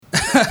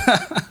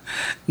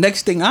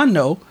Next thing I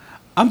know,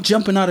 I'm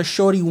jumping out a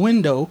shorty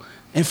window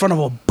in front of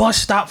a bus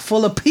stop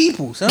full of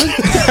people, son.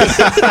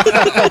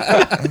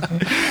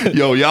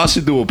 Yo, y'all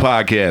should do a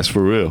podcast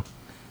for real.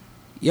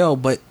 Yo,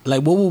 but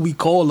like, what would we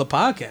call the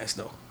podcast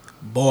though?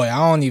 Boy,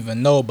 I don't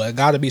even know, but it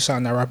got to be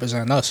something that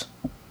represents us.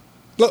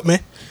 Look, man.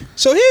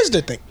 So here's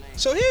the thing.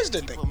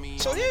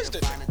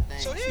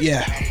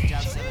 Yeah.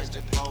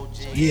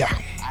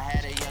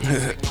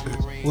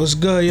 What's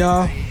good,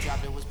 y'all?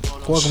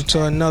 Welcome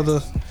to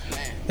another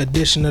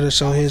edition of the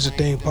So Here's the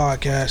Thing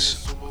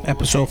podcast.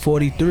 Episode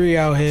 43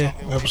 out here.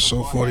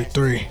 Episode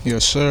 43.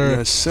 Yes, sir.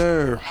 Yes,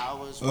 sir.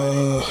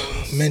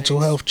 Mental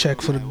health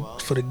check for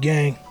the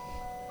gang.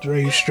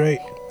 Dre, you straight?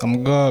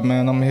 I'm good,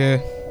 man. I'm here.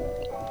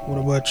 What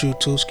about you,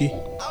 Tuski?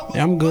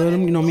 Yeah, I'm good.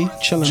 I'm, me,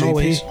 chilling JP.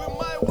 always.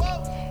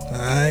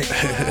 Alright.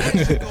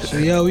 So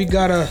yo, we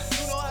got a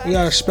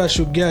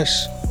special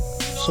guest.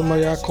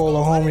 Somebody I call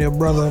a homie, a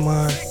brother of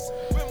mine.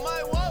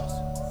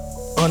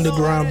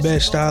 Underground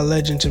bed-style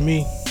legend to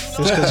me.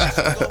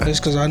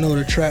 Just cause I know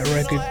the track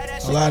record.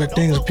 A lot of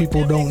things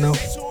people don't know.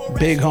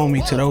 Big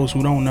homie to those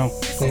who don't know.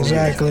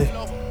 Exactly.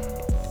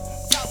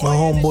 My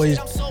homeboys,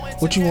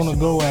 what you wanna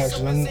go as?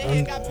 You know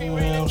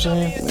what I'm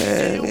saying?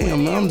 Yeah,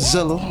 I'm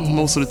Zilla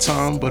most of the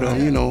time, but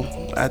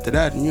after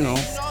that,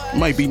 it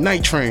might be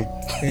Night Train.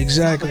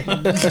 Exactly.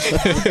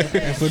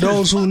 And for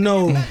those who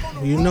know,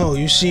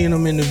 you seeing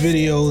him in the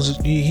videos.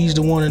 He's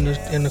the one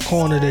in the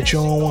corner that you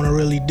don't want to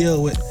really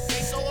deal with.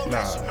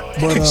 Nah.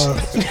 But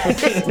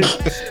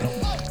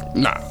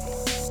Nah.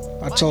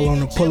 I told him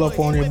to pull up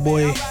on your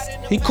boy.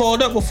 He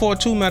called up before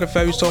too. Matter of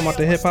fact, he was talking about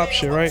the hip hop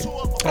shit, right?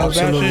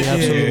 Absolutely.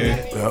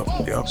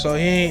 Yeah. Yep. So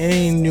he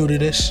ain't new to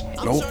this.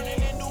 Nope.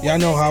 Y'all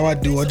know how I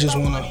do. I just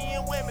wanna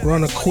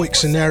run a quick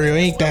scenario.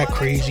 Ain't that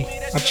crazy.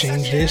 I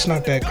changed it. It's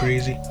not that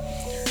crazy.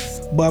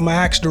 But I'ma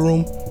ask the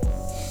room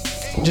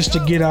just to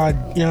get out,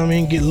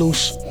 get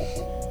loose.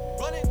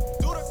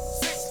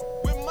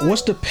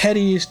 What's the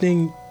pettiest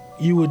thing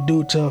you would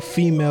do to a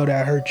female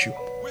that hurt you?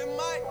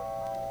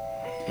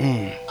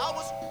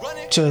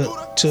 To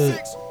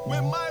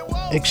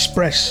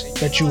express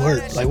that you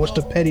hurt. Like, what's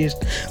the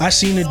pettiest? I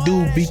seen a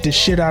dude beat the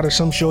shit out of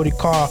some shorty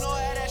car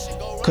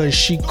cause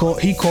he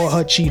called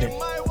her cheating.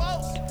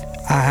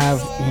 I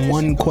have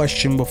one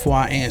question before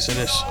I answer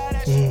this.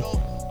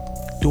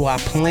 Do I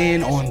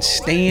plan on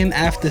staying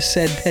after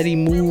said petty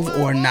move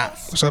or not?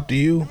 It's up to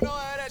you.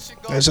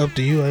 That's up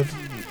to you.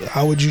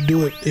 How would you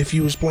do it if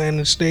you was planning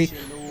to stay?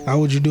 How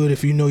would you do it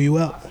if you know you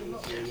out?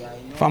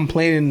 If I'm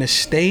planning to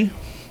stay,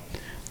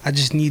 I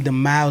just need to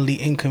mildly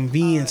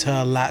inconvenience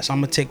her a lot, so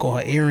I'm gonna take all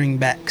her earring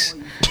backs.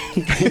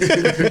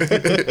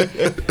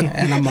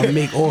 And I'm gonna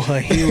make all her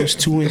heels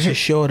 2 inches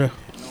shorter.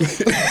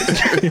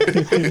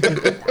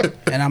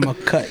 And I'm gonna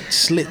cut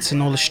slits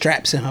in all the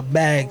straps in her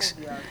bags.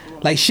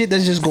 Like shit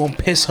that's just gonna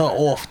piss her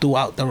off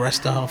throughout the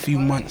rest of her few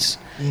months.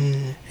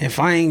 If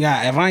I ain't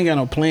got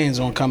no plans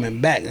on coming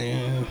back,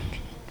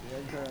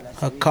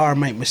 her car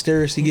might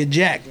mysteriously get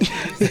jacked.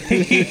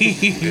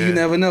 You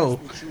never know.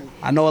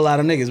 I know a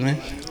lot of niggas,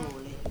 man.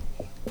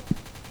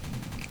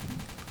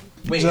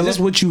 Wait, is this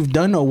what you've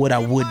done or what I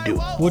would do?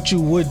 What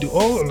you would do?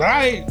 Oh, all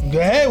right. Go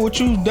ahead. What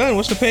you've done?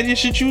 What's the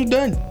pettiest shit you've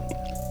done?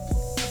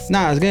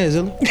 Nah, it's good,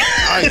 Zilla.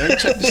 Alright,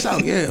 check this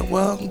out. Yeah,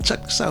 well,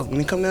 check this out. When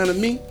it come down to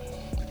me,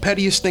 the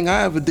pettiest thing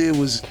I ever did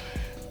was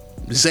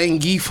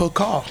Zangief her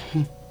car.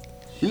 You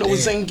know what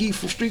Zangief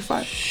from Street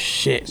Fighter?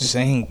 Shit.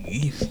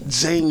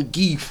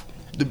 Zangief.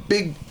 The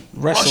big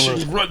Wrestler.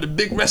 Russian, the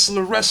big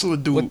wrestler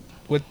dude.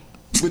 With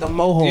the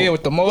mohawk. Yeah,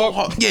 with the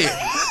mohawk. Yeah.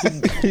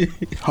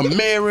 Her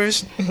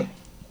mirrors,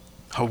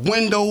 her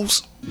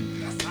windows,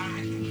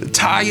 the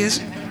tires.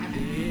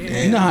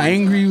 You know how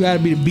angry you gotta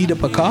be to beat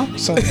up a car?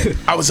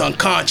 I was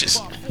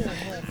unconscious.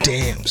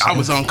 Damn. I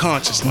was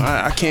unconscious.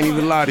 I can't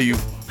even lie to you.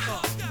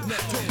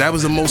 That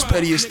was the most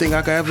pettiest thing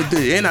I could ever do.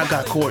 And I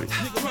got caught.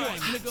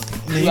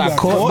 You got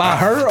caught by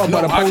her or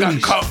by the police? I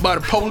got caught by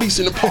the police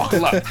in the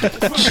parking lot.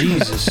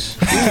 Jesus.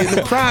 In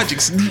the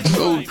projects.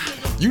 So,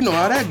 you know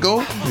how that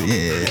go.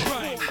 Yeah.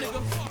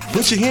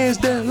 Put your hands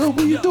down. Yo,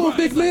 what you doing,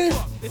 big man?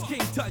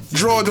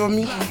 Draw it on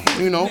me,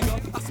 You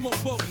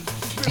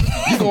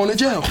going to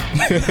jail.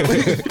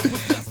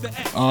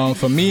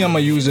 For me, I'm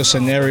gonna use a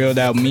scenario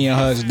that me and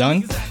her has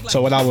done.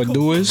 So what I would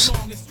do is,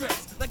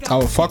 I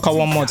would fuck her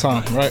one more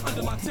time, right?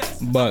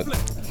 But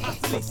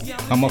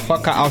I'm gonna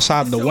fuck her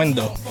outside the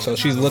window, so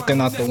she's looking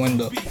out the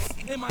window.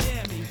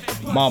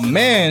 My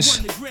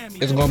man's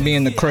is gonna be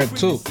in the crib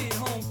too.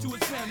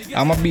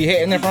 I'm gonna be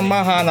hitting it from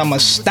behind. I'm gonna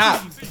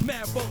stop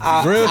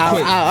real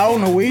quick. I don't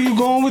know where you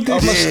going with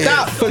this. I'm gonna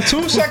stop for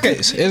 2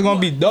 seconds. It's gonna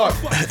be dark.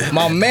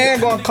 My man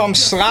gonna come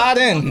slide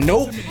in.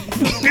 Nope.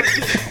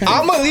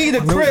 I'ma leave the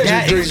crib.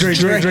 That is Drake.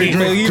 That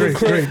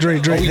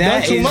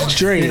is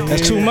Drake.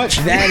 That's too much.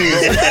 That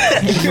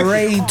is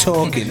Dre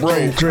talking.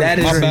 That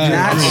is My bad.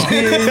 not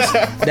Spears.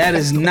 That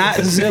is not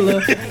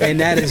Zilla, and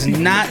that is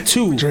not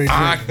Two.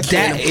 I That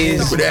can't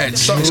is approve of that.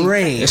 Something-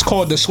 Dre. It's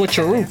called the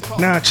switcheroo.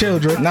 Nah, chill,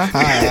 Drake. Nah.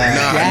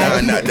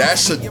 Nah.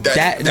 That's a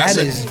That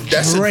is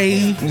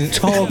Dre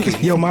talking.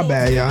 Yo, my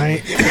bad, y'all.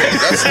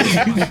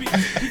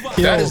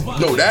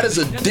 That is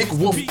a Dick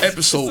Wolf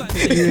episode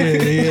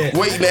Yeah.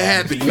 waiting to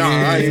happen. Nah,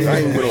 I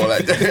ain't with all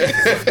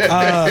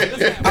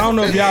that. I don't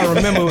know if y'all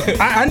remember.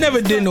 I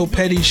never did no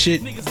petty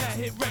shit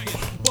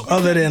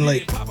other than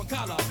like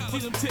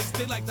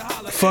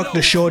fuck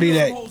the shorty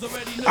that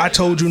I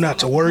told you not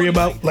to worry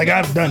about. Like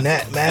I've done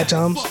that mad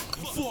times.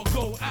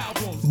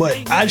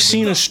 But I've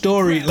seen a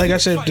story, like I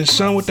said, the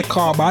son with the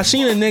car, but I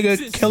seen a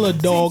nigga kill a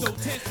dog,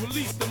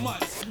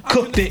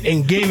 cooked it,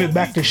 and gave it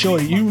back to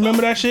shorty. You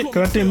remember that shit? Cause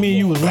I think me and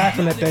you was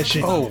laughing at that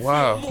shit. Oh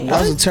wow.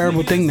 That was a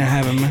terrible thing to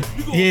happen, man.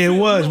 Yeah, it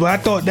was, but I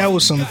thought that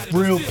was some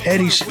real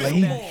petty shit.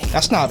 Like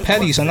That's not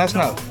petty, son. That's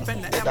not.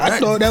 I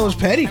thought that was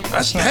petty.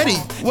 That's petty.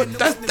 What?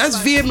 That's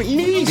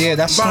Vietnamese. Yeah,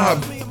 that's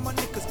vibe.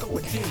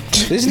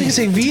 This nigga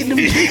say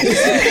Vietnamese.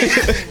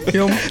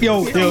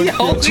 Yo,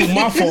 to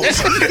my fault.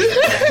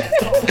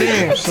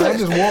 Damn, so I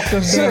just walked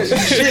us down some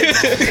shit.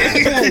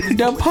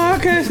 The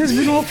podcast has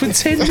been on for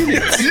 10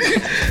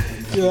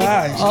 minutes. Yo, all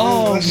right,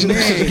 Oh, let's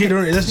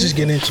just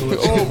get into it.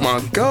 Oh my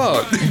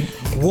God.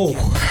 Whoa.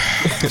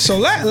 So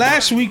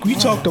last week we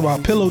talked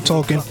about pillow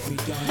talking.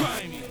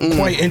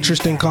 Quite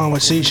interesting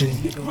conversation.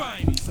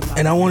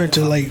 And I wanted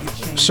to like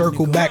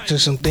circle back to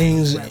some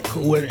things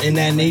in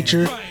that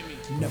nature.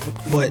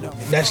 But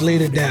that's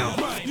later down.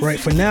 Right,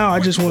 for now I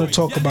just want to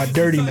talk about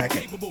dirty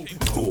macking.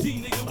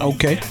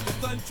 Okay.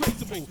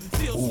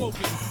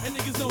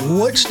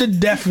 What's the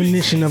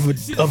definition of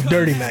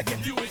dirty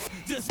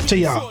macking? To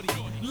y'all.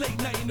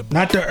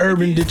 Not the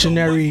Urban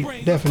Dictionary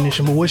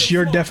definition, but what's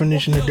your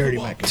definition of dirty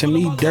macking? To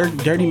me,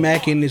 dirty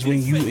macking is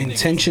when you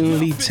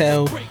intentionally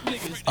tell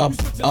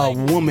a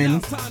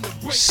woman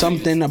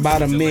something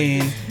about a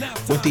man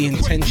with the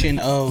intention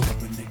of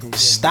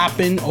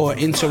stopping or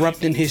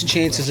interrupting his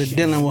chances of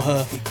dealing with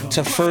her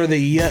to further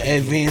your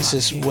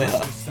advances with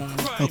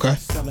her. Okay.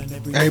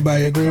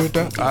 Everybody agree with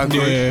that? I agree.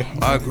 Yeah.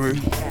 I agree.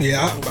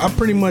 Yeah, I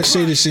pretty much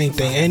say the same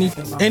thing.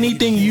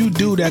 Anything you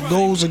do that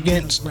goes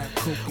against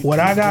what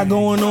I got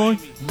going on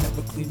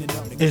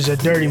is a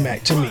dirty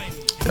mac to me.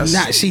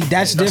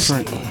 That's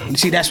different.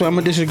 See, that's where I'm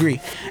gonna disagree.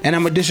 And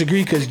I'm gonna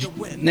disagree because,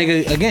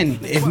 nigga, again,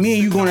 if me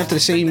and you going after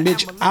the same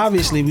bitch,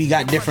 obviously we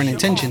got different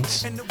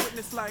intentions.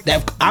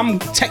 That I'm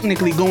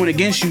technically going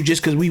against you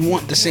just because we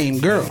want the same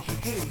girl.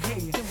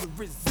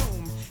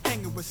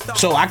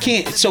 So I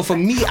can't. So for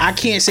me, I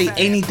can't say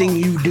anything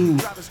you do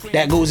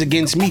that goes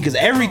against me because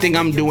everything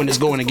I'm doing is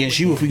going against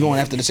you if we going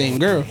after the same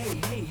girl.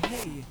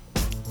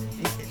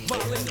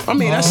 I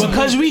mean, that's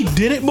Because we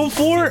did it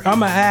before, I'm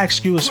gonna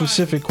ask you a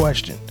specific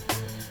question.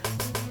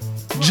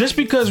 Just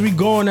because we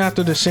going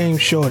after the same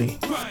shorty,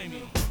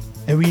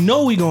 and we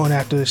know we going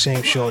after the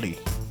same shorty,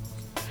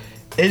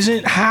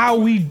 isn't how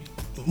we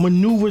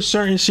maneuver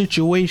certain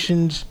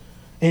situations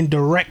in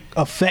direct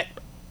effect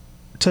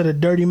to the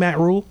dirty mat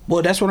rule?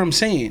 Well, that's what I'm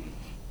saying.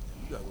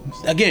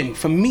 Again,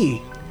 for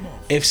me,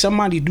 if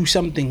somebody do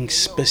something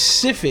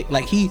specific,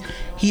 like he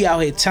out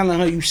here telling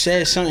her you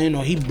said something,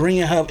 or he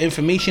bringing her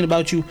information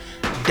about you,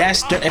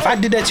 if I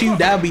did that to you,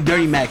 that would be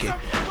dirty macking.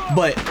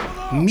 But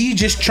me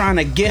just trying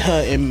to get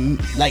her and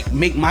like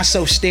make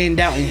myself stand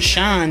out and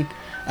shine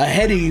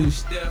ahead of you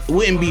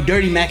wouldn't be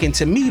dirty macking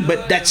to me,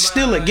 but that's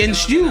still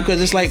against you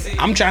because it's like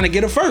I'm trying to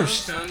get her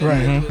first.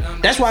 Right.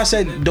 That's why I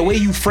said the way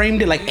you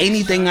framed it, like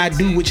anything I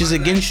do which is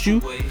against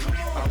you,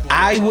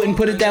 I wouldn't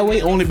put it that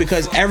way, only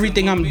because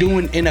everything I'm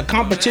doing in a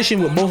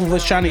competition with both of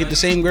us trying to get the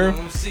same girl,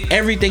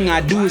 everything I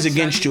do is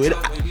against you.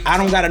 I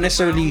don't gotta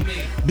necessarily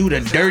do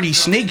the dirty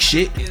snake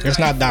shit. It's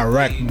not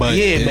direct, but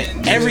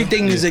But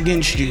everything is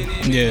against you.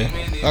 Yeah,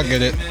 I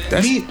get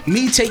it.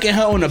 Me taking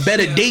her on a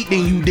better date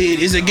than you did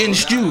is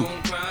against you.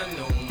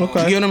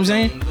 Okay. You get what I'm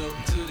saying?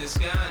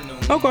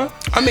 Okay.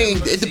 I mean,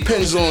 it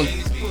depends on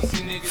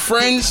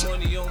friends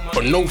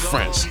or no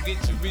friends.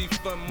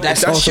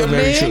 That's That's also your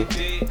very man?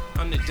 true.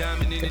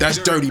 That's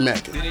dirty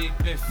macking.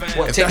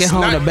 What, If taking that's her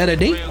on not- a better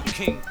date?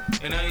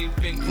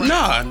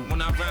 Nah.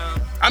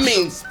 I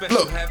mean,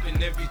 look,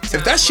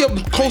 if that's your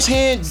close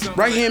hand,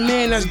 right hand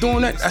man that's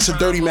doing that, that's a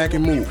dirty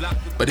macking move.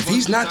 But if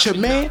he's not your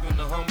man,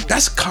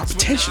 that's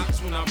competition.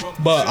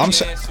 But I'm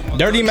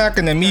dirty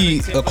macking to me,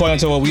 according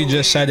to what we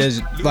just said,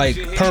 is like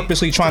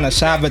purposely trying to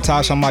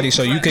sabotage somebody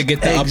so you could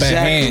get the upper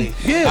hand.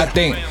 Yeah. I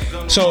think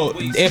so.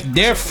 If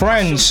they're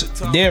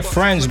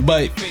friends,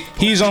 but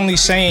he's only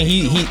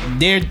saying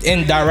they're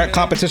in direct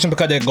competition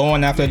because they're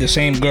going after the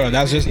same girl.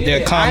 That's just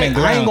their common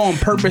ground. I ain't gonna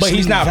purposely But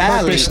he's not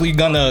violate. purposely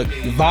gonna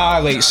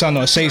violate son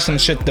or say some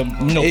shit to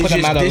It's put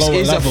him just, at a this lower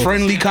is level. a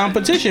friendly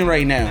competition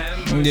right now.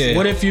 Yeah.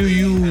 What if you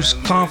use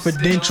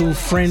confidential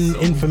friend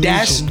information?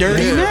 That's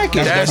dirty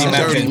macking. That's dirty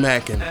dirty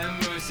macking.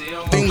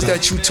 macking. Things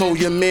that you told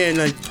your man,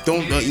 like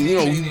don't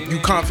you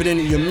confident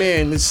in your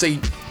man. Let's say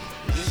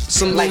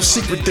some little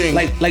secret thing.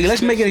 Like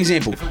let's make an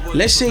example.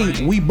 Let's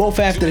say we both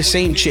after the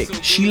same chick.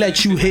 She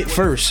let you hit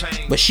first,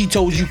 but she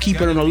told you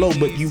keep it on the low.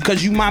 But you,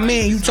 cause you my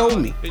man, you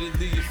told me.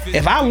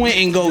 If I went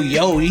and go,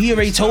 yo, he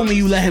already told me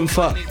you let him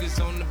fuck.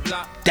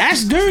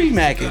 That's dirty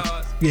macking.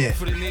 Yeah.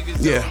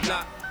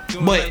 Yeah.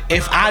 But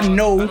if I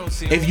know,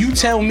 if you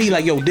tell me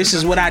like, yo, this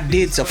is what I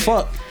did to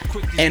fuck,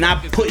 and I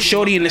put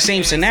shorty in the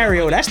same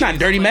scenario, that's not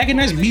dirty macking.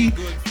 That's me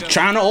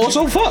trying to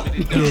also fuck.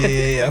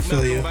 Yeah, I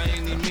feel you.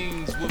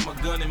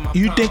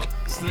 You think,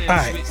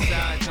 alright.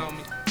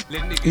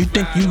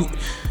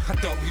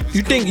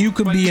 You think you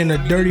could be in a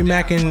dirty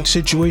macking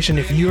situation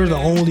if you're the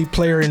only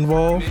player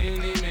involved?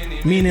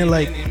 Meaning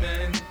like,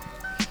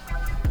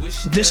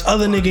 this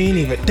other nigga ain't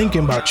even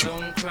thinking about you,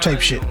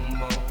 type shit.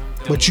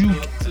 But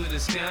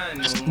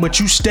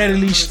you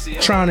steadily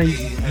trying to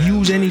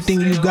use anything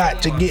you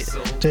got to get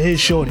to his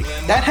shorty.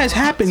 That has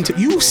happened to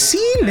you.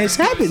 Seen this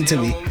happen to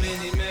me.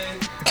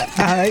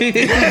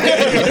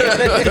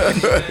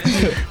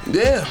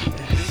 Yeah.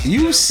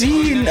 You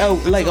seen a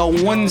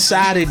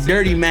one-sided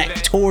dirty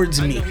mac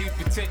towards me,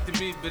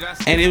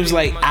 and it was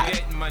like,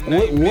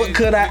 what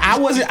could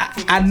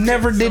I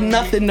never did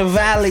nothing to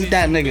violate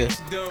that nigga,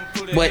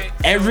 but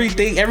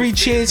every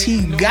chance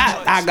he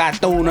got, I got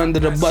thrown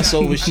under the bus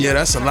over shit. Yeah,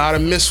 that's a lot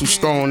of missiles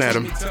thrown at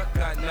him.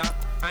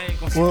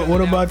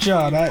 What about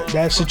y'all?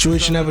 That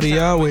situation ever to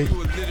y'all where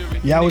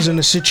y'all was in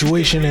a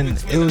situation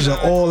and it was an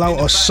all-out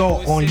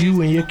assault on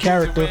you and your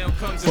character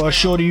for a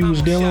shorty you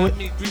was dealing with?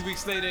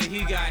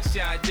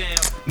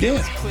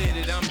 Yeah.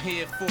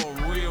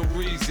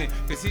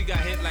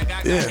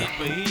 Yeah.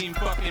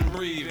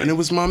 And it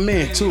was my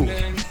man too.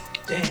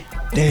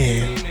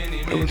 Damn.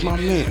 It was my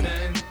man.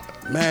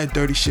 Mad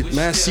dirty shit,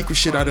 mad secret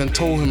shit I done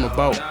told him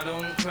about.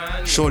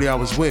 Shorty I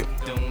was with.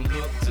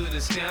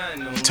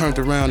 He turned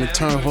around and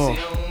turned her.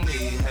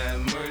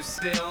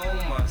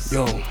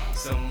 Yo.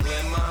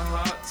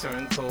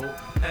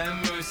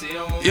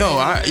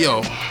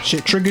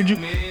 Shit triggered you?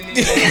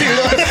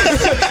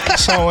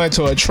 So I went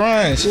to a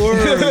trance.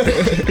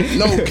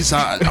 No, cause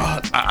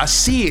I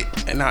see it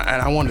and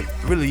I want to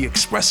really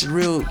express it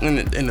real in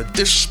a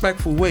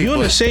disrespectful way. You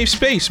in a safe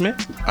space, man.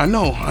 I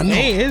know.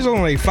 Hey, there's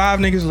only 5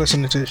 niggas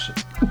listening to this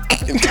shit.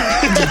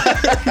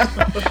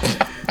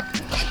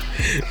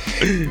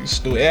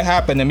 It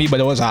happened to me, but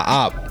it was an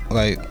op.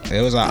 Like,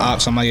 it was an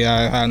op, somebody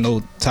I had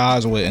no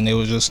ties with, and it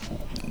was just,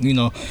 you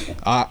know,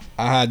 I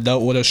had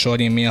dealt with a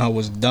shorty and me and her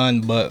was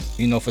done, but,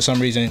 you know, for some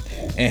reason,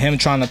 and him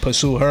trying to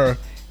pursue her,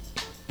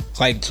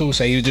 like, too,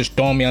 say he was just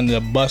throwing me under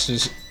the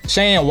buses,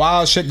 saying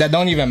wild shit that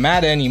don't even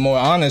matter anymore,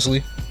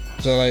 honestly.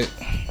 So, like,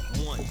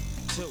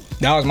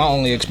 that was my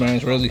only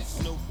experience, really.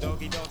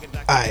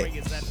 Alright.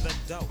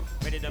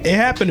 It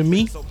happened to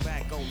me,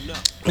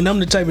 and I'm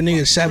the type of nigga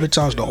that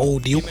sabotage the whole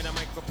deal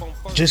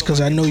just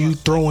cause I know you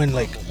throwing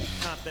like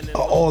an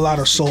all-out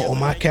assault on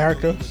my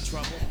character.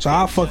 So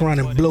I'll fuck around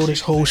and blow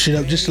this whole shit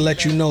up just to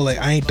let you know like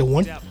I ain't the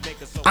one.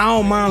 I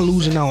don't mind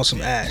losing out on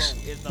some ass.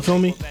 You feel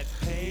me?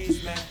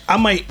 I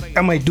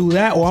might do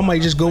that, or I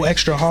might just go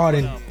extra hard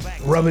and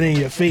rub it in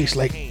your face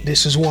like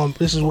this is what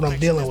I'm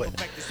dealing with.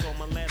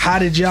 How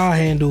did y'all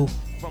handle?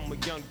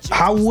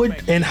 How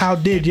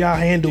did y'all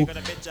handle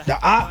the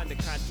op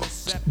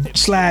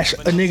slash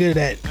a nigga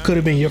that could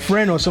have been your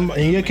friend, or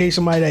somebody, in your case,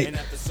 somebody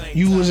that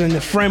you wasn't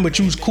a friend but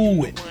you was cool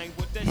with?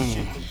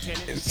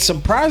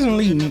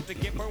 Surprisingly,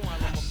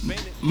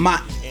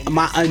 my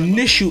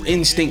initial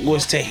instinct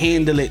was to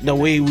handle it the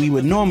way we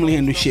would normally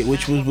handle shit,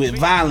 which was with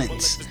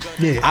violence.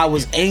 Yeah. I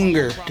was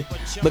angered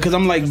because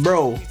I'm like,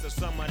 bro,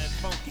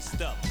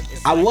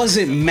 I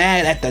wasn't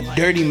mad at the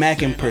dirty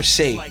macking per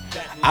se.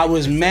 I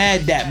was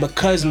mad that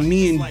because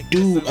me and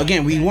dude,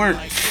 again, we weren't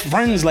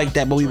friends like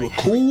that, but we were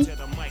cool.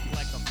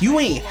 You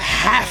ain't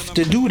have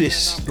to do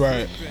this.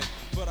 Right.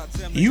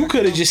 You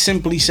could have just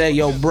simply said,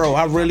 yo, bro,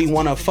 I really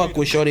want to fuck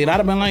with shorty. And I'd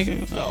have been like,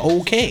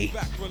 okay.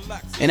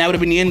 And that would have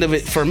been the end of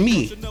it for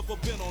me.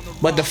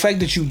 But the fact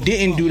that you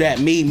didn't do that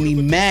made me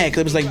mad.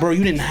 Because it was like, bro,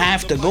 you didn't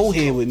have to go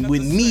here with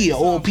me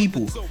of all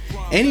people.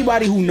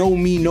 Anybody who know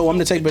me know I'm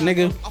the type of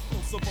nigga,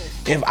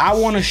 if I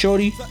want a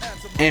shorty,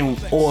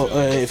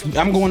 if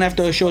I'm going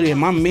after a shorty and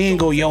my man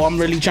go, yo, I'm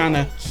really trying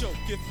to,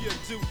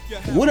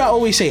 what I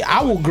always say,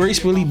 I will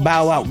gracefully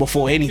bow out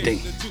before anything.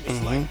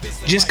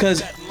 Just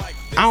cause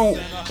I don't,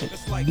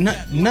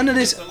 none of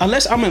this,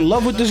 unless I'm in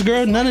love with this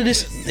girl, none of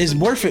this is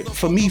worth it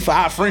for me for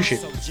our friendship.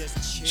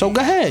 So go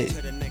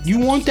ahead. You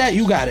want that,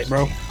 you got it,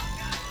 bro.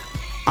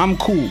 I'm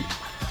cool.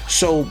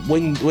 So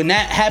when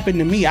that happened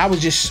to me, I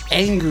was just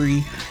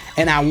angry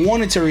and I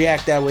wanted to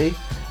react that way.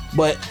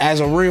 But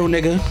as a real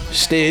nigga,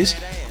 Stiz,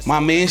 my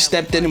man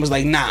stepped in and was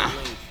like, nah,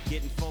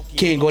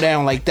 can't go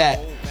down like that.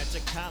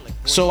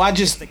 So I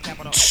just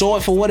saw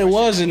it for what it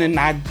was, and then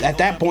I, at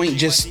that point,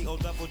 just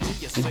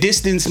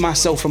distanced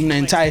myself from the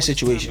entire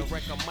situation.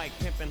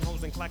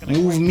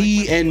 Move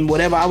me and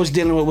whatever I was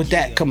dealing with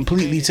that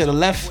completely to the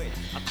left,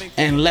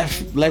 and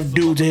left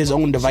dude to his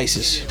own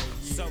devices.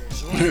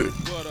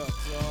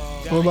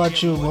 What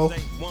about you, Mo?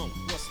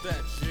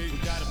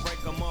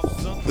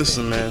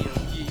 Listen, man.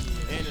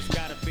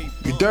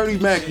 You dirty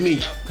Mac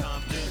me,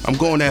 I'm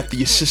going after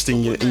your sister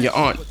and your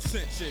aunt.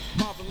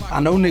 I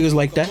know niggas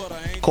like that.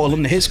 Call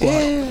them the hit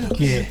squad.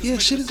 Yeah,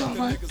 shit is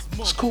alright.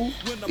 It's cool.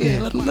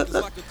 Yeah,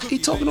 let he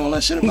talking all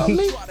that shit about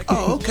me.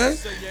 Oh, okay.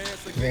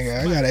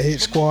 Nigga, I got a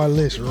hit squad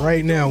list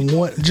right now.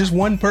 Just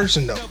one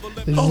person though.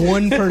 There's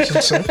one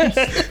person, son.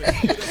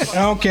 I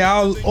don't care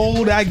how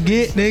old I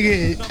get,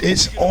 nigga.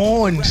 It's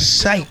on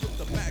site.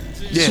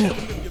 Yeah.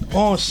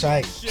 On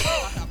site.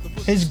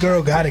 His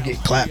girl gotta get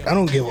clapped. I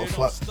don't give a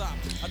fuck.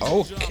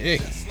 Okay.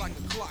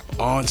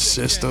 Aunt,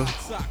 sister,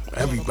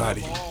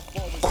 everybody.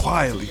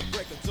 Quietly.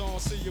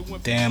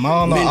 Damn, I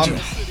don't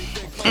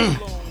know.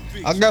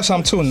 I guess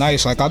I'm too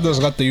nice. Like, I just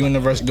let the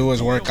universe do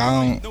its work.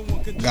 I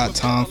don't got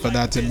time for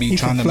that to be He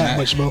trying from to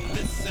Flatbush, bro.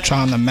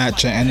 trying to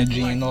match your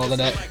energy and all of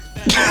that.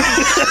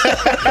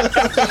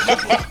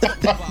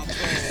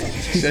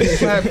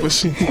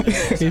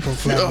 He from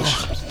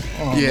Flatbush.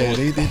 Yeah,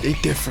 they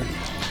different.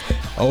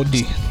 OD.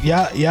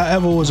 Y'all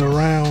ever was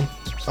around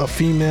a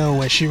female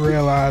when she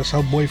realized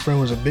her boyfriend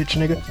was a bitch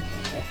nigga?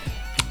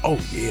 Oh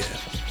yeah.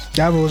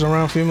 Y'all ever was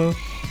around female?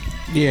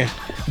 Yeah.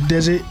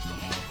 Does it,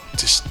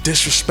 Just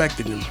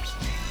disrespecting them.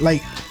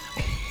 like,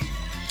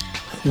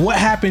 what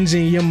happens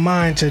in your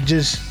mind to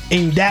just,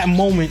 in that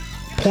moment,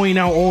 point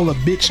out all the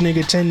bitch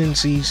nigga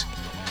tendencies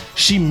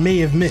she may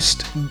have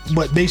missed,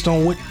 but based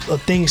on what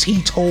things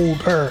he told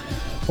her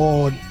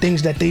or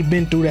things that they've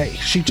been through that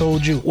she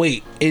told you?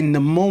 Wait, in the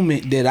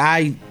moment did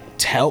I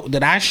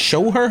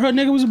show her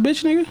nigga was a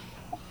bitch nigga?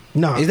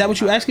 No. Is that what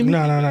you asking me?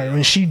 No.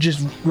 When she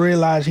just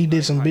realized he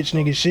did some bitch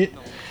nigga shit,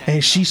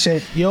 and she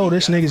said, "Yo,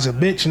 this nigga's a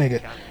bitch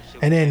nigga,"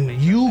 and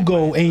then you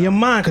go in your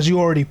mind because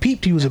you already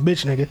peeped he was a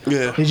bitch nigga.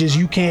 Yeah. It's just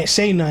you can't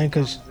say nothing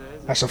because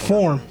that's a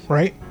form,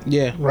 right?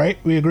 Yeah. Right?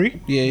 We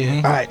agree? Yeah.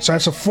 All right. So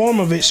that's a form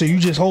of it. So you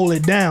just hold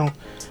it down.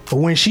 But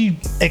when she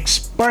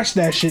expressed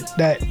that shit,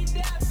 that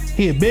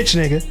he a bitch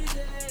nigga,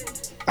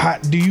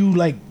 do you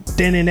like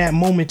then in that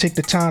moment take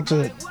the time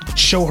to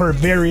show her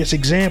various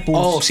examples?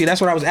 Oh, see, that's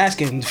what I was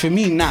asking. For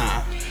me,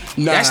 nah.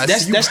 Nah,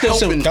 that's you still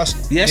some. helping. That's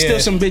still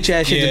some bitch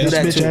ass shit to do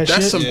that's that too. bitch-ass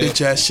That's shit? some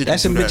bitch ass shit.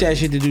 That's some bitch ass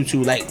shit to do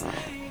too. Like,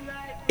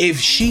 if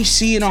she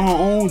see it on her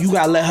own, you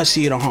gotta let her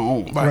see it on her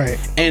own. Right.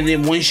 And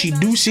then when she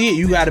do see it,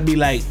 you gotta be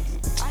like,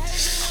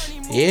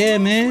 yeah,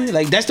 man.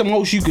 Like, that's the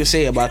most you could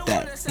say about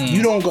that.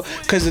 You don't go,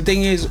 cause the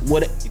thing is,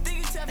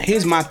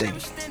 here's my thing.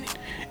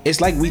 It's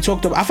like we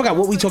talked about. I forgot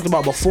what we talked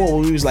about before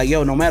when we was like,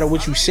 yo, no matter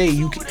what you say,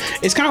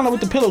 it's kind of like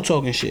with the pillow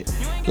talking shit.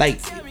 Like,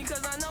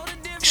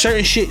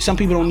 certain shit, some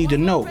people don't need to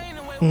know.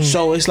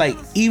 So it's like,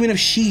 even if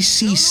she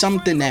sees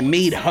something that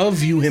made her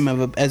view him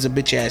as a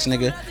bitch ass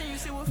nigga,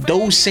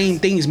 those same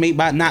things may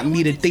not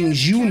be the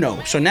things you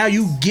know. So now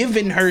you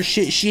giving her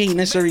shit she ain't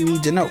necessarily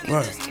need to know.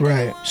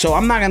 Right. So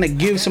I'm not gonna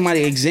give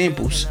somebody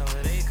examples.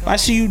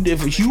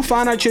 If you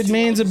find out your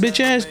man's a bitch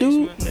ass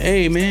dude,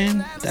 hey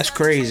man, that's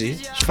crazy.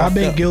 I've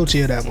been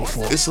guilty of that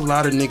before. It's a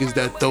lot of niggas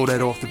that throw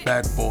that off the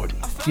backboard.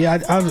 Yeah,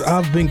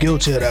 I've been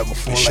guilty of that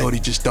before. And Like, shorty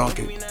just dunk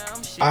it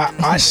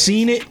I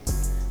seen it.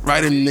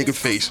 right in the nigga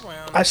face.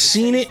 I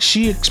seen it.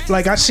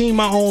 I seen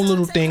my own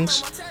little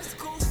things,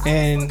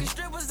 and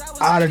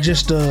out of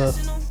just the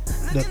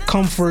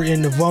comfort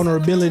and the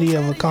vulnerability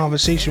of a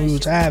conversation we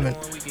was having,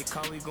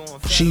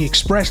 she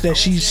expressed that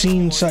she's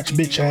seen such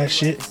bitch ass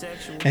shit,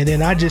 and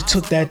then I just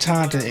took that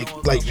time to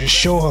like just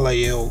show her like,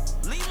 yo.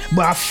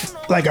 But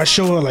I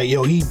show her like,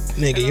 yo,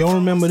 nigga, you don't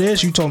remember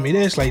this? You told me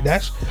this. Like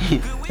that's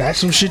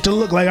some shit to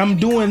look like. I'm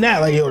doing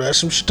that. Like, yo, that's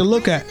some shit to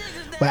look at.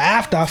 But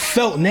after, I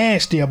felt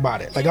nasty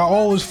about it. Like, I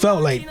always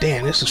felt like,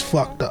 damn, this is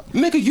fucked up.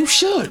 Nigga, you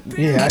should.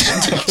 Yeah.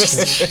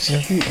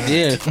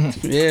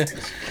 Yeah.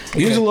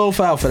 You was a little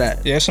foul for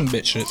that. Yeah, some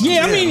bitch shit.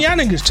 Yeah, I mean, y'all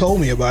niggas told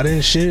me about it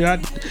and shit.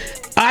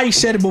 I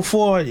said it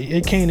before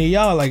it came to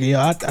y'all. Like, yo,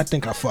 I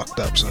think I fucked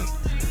up, son.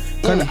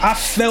 Cause I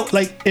felt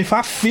like if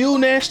I feel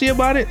nasty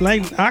about it,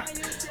 like,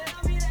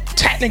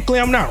 technically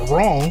I'm not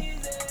wrong.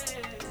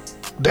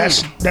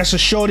 That's a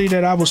shorty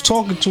that I was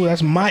talking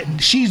to.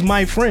 She's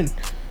my friend.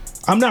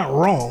 I'm not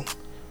wrong,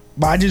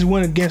 but I just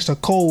went against a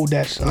code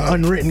that's an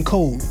unwritten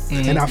code,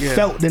 and I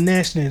felt the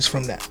nastiness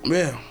from that.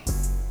 Yeah.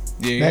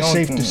 That's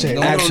safe to say.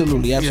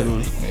 Absolutely.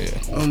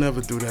 Don't ever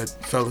do that,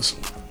 fellas.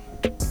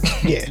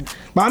 Yeah,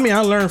 but I mean,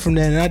 I learned from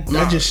that, and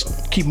I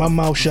just keep my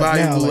mouth shut now.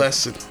 Valuable Like,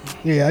 lesson.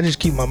 yeah, I just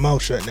keep my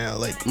mouth shut now.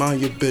 Like,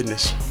 Mind your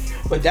business.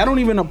 But that don't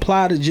even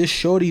apply to just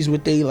shorties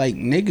with they like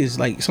niggas.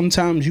 Like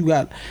sometimes you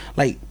got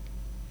like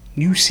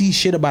you see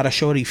shit about a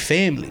shorty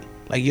family.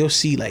 Like you'll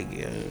see like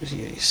your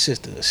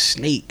sister a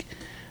snake.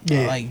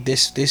 Yeah. Like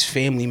this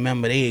family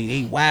member,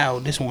 they wow,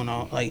 this one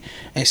like,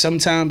 and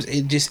sometimes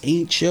it just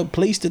ain't your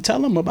place to tell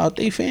them about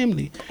their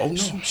family. Oh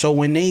no. So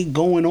when they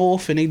going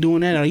off and they doing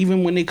that, or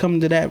even when they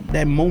come to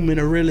that moment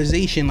of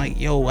realization, like,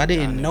 yo, I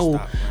didn't know,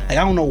 like I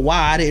don't know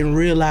why I didn't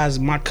realize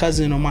my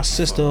cousin or my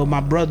sister or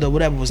my brother or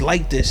whatever was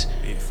like this.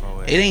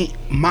 It ain't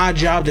my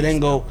job to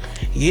then go,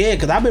 yeah,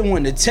 because I've been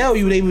wanting to tell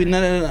you they would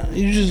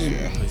you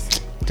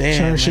just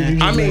damn.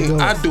 Man. I mean,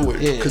 I do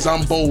it because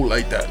I'm bold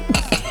like that.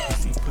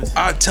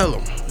 I tell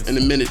them in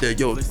a minute that,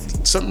 yo,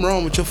 something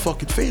wrong with your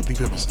fucking family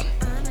members.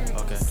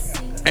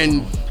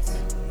 And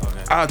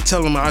I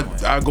tell them I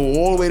go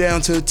all the way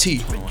down to a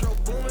T.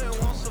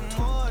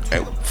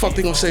 And fuck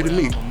they gonna say to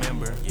me?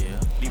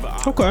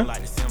 Okay.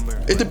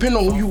 It depends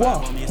on who you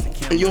are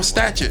and your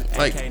stature.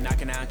 Like,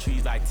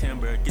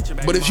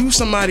 but if you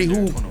somebody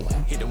who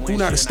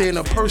not a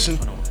stand-up person,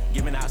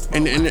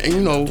 and you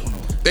know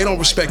they don't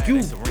respect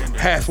you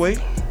halfway,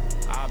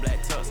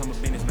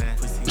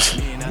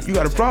 you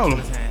got a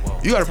problem.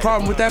 You got a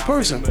problem with that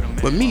person.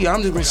 But me,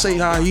 I'm just gonna say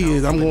how he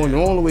is. I'm going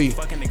all the way.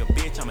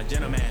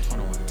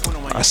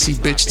 I see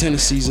bitch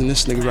tendencies in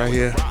this nigga right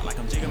here.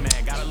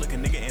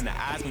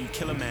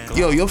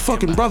 Yo, your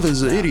fucking brother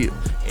is an idiot.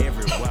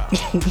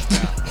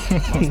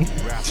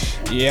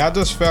 Yeah, I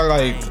just felt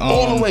like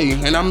all the way,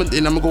 and I'm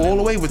gonna go all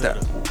the way with that.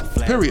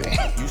 Period.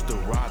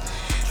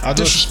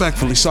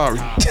 Disrespectfully, sorry.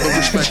 But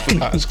respectfully.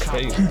 That's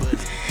crazy.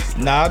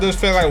 Nah, I just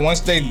feel like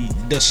once they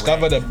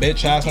discover the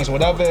bitch assness,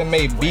 whatever it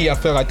may be, I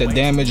feel like the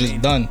damage is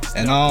done.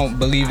 And I don't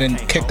believe in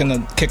kicking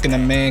the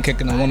man,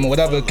 kicking the woman,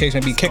 whatever the case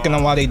may be, kicking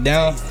them while they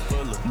down.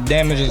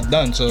 Damage is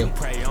done. So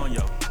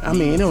I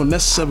mean, it don't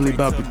necessarily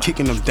about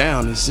kicking them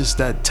down. It's just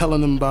that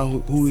telling them about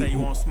who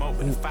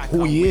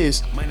he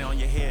is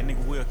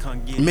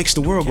makes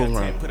the world go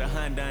round.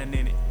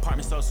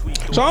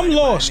 So I'm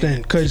lost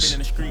then, cause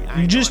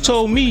you just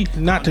told me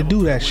not to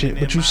do that shit,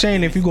 but you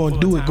saying if you're gonna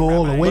do it, go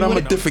all the way. But I'm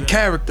with a different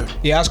character.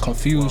 yeah, I was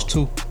confused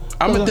too.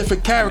 I'm a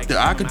different character.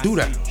 I could do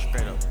that.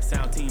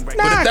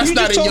 Nah, that's you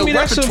not just in told your me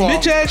that's some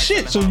repertoire. bitch ass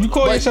shit. So you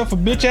call yourself a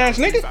bitch ass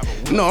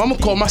nigga? No, I'm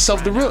gonna call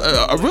myself the real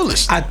a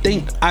realist. I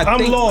think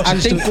lost.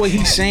 what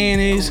he's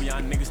saying is,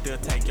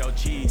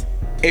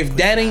 if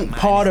that ain't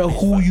part of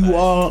who you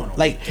are,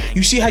 like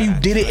you see how you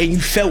did it and you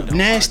felt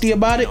nasty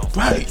about it,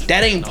 Right.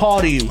 That ain't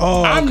part of you.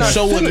 Oh, I'm not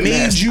so it feeling made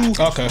nasty. you.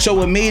 Okay. So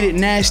what made it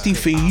nasty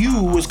for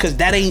you was because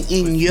that ain't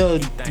in your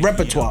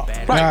repertoire.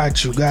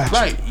 Got you.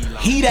 Right.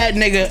 He that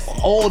nigga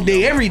all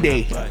day, every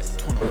day.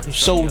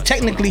 So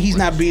technically, he's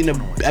not being a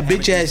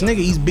bitch ass nigga.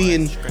 He's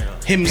being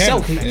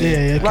himself. Yeah,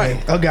 okay.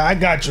 Right. Okay, I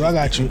got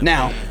you.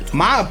 Now,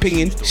 my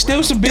opinion,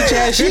 still some bitch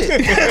ass shit.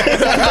 Still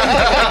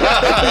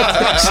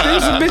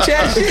some bitch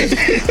ass shit.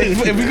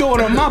 If we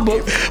going on my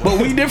book, but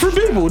we different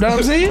people. Know what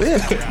I'm saying?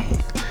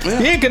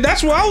 Yeah, cause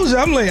that's what I was.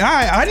 I'm like,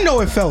 I know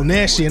it felt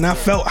nasty, and I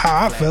felt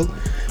how I felt,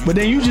 but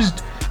then you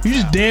just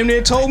damn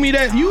near told me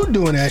that you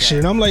doing that shit.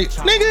 And I'm like,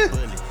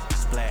 nigga,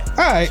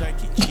 all right.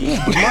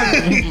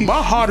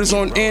 My heart is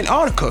on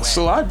Antarctica,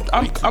 so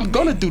I'm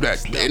gonna do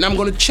that, and I'm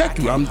gonna check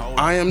you.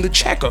 I am the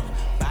checker.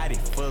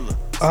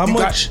 How You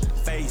much?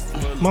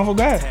 Motherfucker,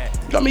 God.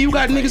 I mean, you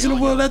got niggas in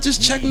the world that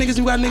just check niggas.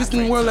 You got niggas in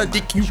the world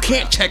that you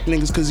can't check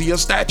niggas because of your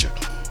stature.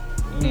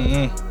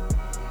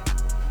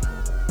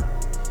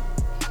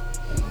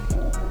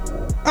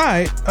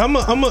 Alright,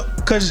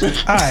 cause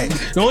alright.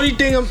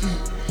 The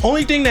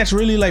only thing that's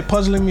really like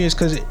puzzling me is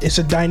cause it's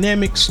a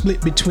dynamic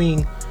split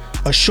between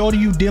a shorty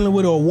you dealing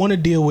with or want to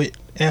deal with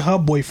and her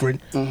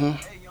boyfriend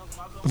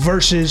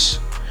versus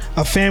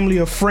a family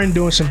or friend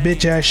doing some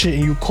bitch ass shit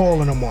and you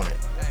calling them on it.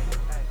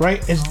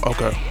 Right?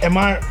 Okay. Am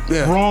I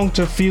wrong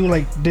to feel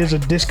like there's a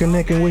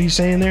disconnect in what he's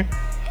saying there?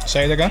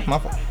 Say it again. My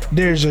fault.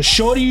 There's a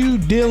shorty you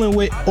dealing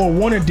with or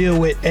want to deal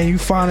with and you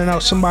finding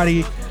out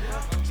somebody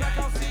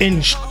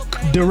in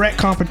direct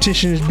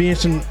competition is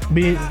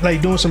being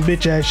like doing some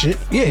bitch ass shit.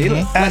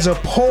 As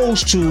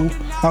opposed to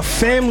a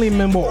family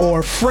member or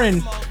a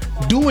friend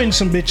doing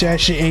some bitch ass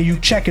shit and you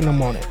checking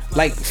them on it.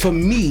 Like for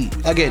me,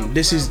 again,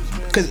 this is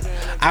because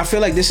I feel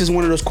like this is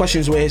one of those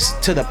questions where it's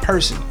to the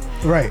person.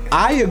 Right.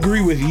 I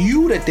agree with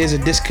you that there's a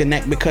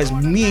disconnect because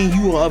me and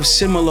you are of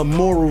similar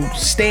moral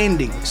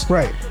standings.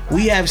 Right.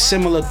 We have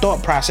similar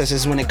thought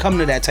processes when it comes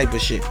to that type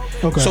of shit.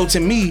 Okay. So to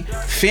me,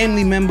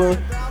 family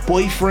member,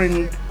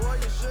 boyfriend,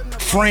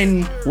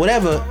 friend,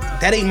 whatever,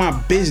 that ain't my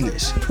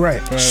business.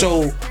 Right.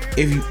 So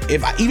even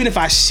if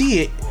I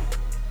see it,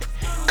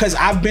 because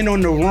I've been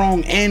on the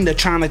wrong end of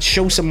trying to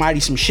show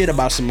somebody some shit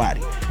about somebody.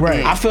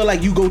 Right. I feel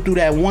like you go through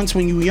that once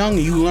when you young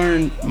and you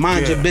learn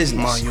mind your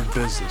business. Mind your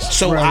business.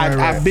 So Right.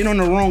 I've been on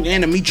the wrong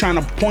end of me trying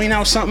to point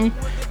out something,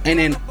 and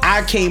then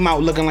I came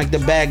out looking like the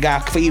bad guy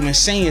for even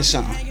saying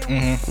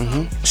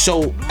something.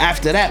 So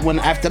after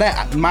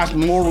that, my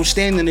moral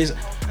standing is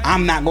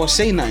I'm not gonna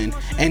say nothing.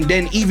 And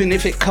then even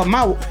if it come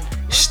out,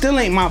 still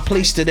ain't my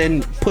place to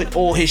then put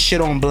all his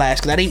shit on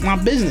blast, because that ain't my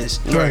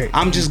business. Right.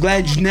 I'm just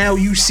glad now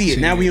you see it.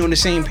 Now we on the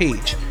same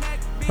page.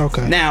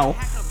 Okay. Now,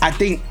 I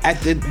think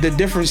the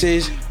difference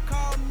is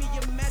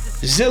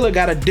Zilla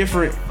got a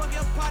different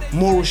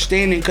moral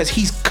standing because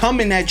he's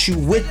coming at you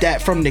with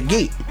that from the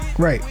gate.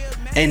 Right.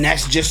 And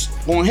that's just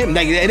on him.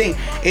 Like it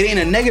ain't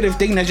a negative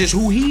thing, that's just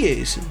who he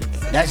is.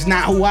 That's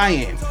not who I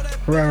am.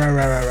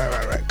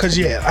 Right. Cause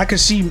yeah, I can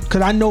see.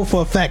 Cause I know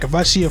for a fact if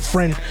I see a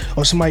friend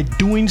or somebody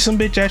doing some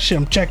bitch ass shit,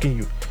 I'm checking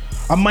you.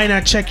 I might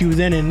not check you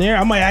then and there.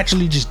 I might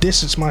actually just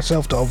distance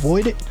myself to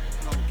avoid it.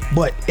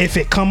 But if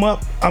it come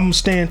up, I'm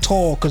staying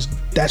tall because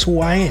that's who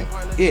I am.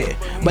 Yeah.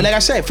 But like I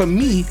said, for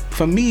me,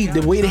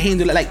 the way to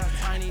handle it, like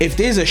if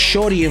there's a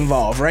shorty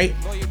involved, right?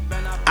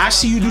 I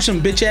see you do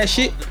some bitch ass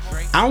shit.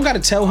 I don't gotta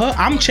tell her.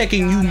 I'm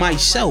checking you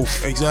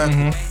myself.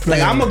 Exactly.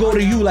 Like I'm gonna go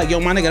to you like, yo,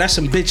 my nigga, that's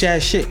some bitch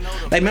ass shit.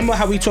 Like remember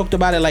how we talked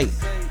about it like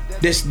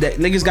that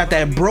niggas got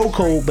that bro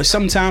code, but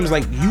sometimes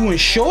like you and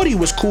Shorty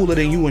was cooler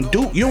than you and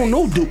Duke. You don't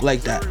know Duke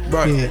like that.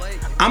 Right. Yeah.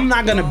 I'm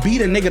not gonna be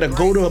the nigga to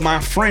go to my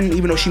friend,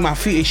 even though she a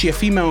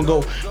female, and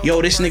go,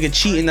 yo, this nigga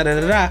cheating, da da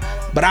da da.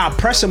 But I'll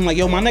press him like,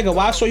 yo, my nigga,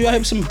 why I saw you out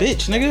here with some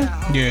bitch, nigga?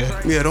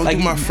 Yeah, don't Like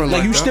do my friend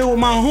like you that. still with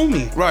my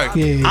homie. Right.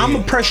 Yeah.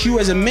 I'ma press you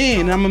as a man,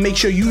 and I'ma make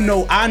sure you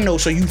know I know,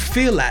 so you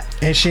feel that.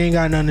 And she ain't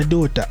got nothing to do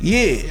with that.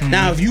 Yeah.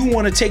 Now, if you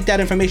want to take that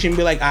information and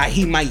be like,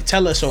 he might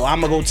tell her, so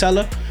I'ma go tell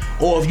her,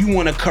 or if you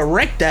want to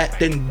correct that,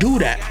 then do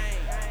that.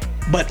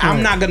 But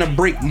I'm not gonna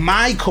break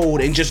my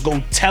code and just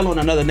go tell on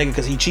another nigga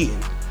because he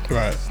cheating.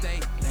 Right.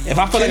 If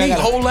I feel Can like he I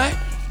gotta, hold that?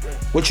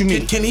 what you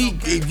mean? Can he?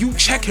 If you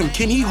check him,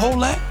 can he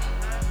hold that?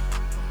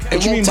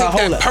 What you mean by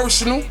hold that?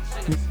 Personal?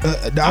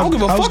 I don't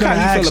give a I was fuck gonna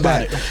how you feel ask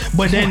about that. it.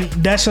 But then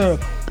that's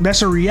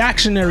a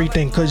reactionary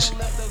thing, because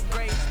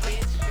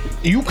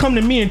you come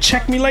to me and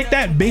check me like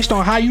that based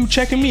on how you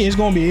checking me, it's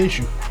gonna be an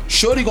issue.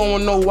 Shorty gonna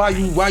wanna know why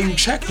you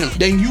checked him.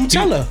 Then you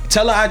tell her.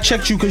 Tell her I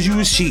checked you because you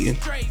was cheating.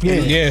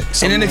 Yeah.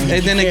 And then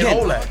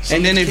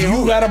if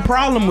you got a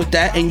problem with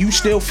that and you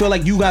still feel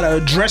like you gotta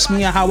address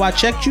me on how I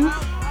checked you,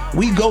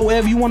 we go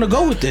wherever you want to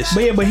go with this.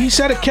 But he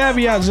said a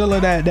caveat,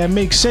 Zilla, that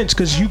makes sense,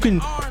 because you can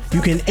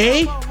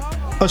A,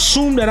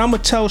 assume that I'm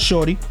gonna tell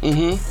Shorty.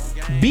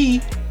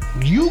 B,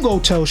 you go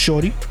tell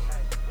Shorty,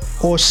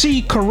 or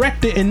C,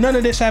 correct it and none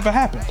of this ever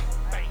happened.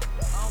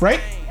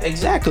 Right?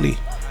 Exactly.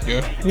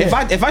 Yeah.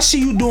 If I see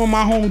you doing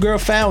my homegirl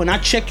foul and I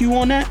check you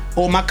on that,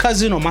 or my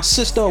cousin or my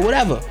sister or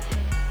whatever,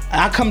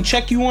 I come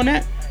check you on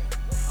that.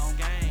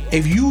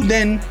 If you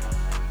then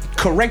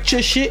correct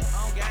your shit,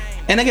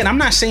 and again, I'm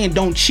not saying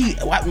don't cheat.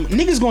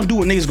 Niggas gonna do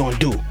what niggas gonna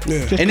do.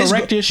 Yeah. Just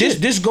correct your shit.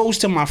 This goes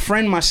to my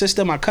friend, my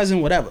sister, my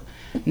cousin, whatever.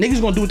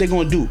 Niggas gonna do what they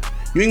gonna do.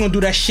 You ain't gonna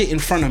do that shit in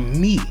front of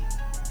me.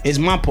 Is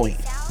my point.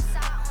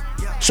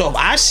 So if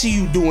I see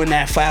you doing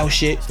that foul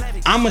shit,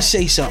 I'ma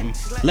say something.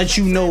 Let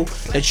you know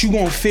that you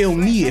gonna feel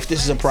me if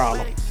this is a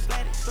problem.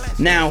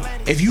 Now,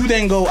 if you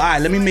then go, all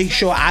right, let me make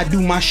sure I do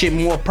my shit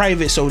more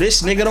private so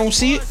this nigga don't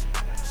see it.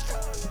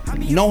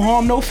 No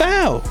harm, no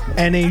foul.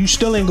 And then you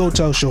still ain't go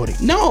tell Shorty.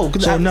 No,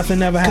 cause So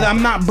nothing ever happened. Because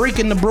I'm not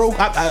breaking the bro.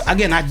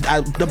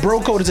 The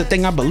bro code is a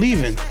thing I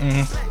believe in.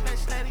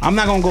 I'm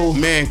not gonna go.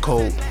 Man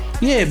code.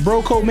 Yeah,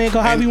 bro code, man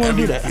code. However you want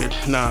to do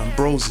that. Nah,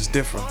 bros is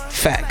different.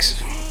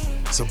 Facts.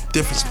 It's a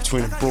difference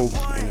between a bro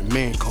and a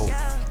man code.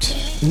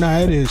 Nah,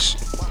 it is.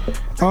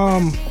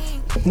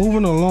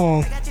 Moving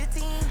along.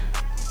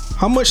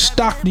 How much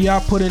stock do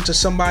y'all put into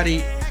somebody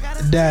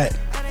that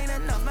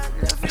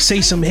say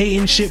some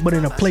hating shit but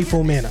in a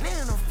playful manner?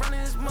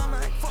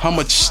 How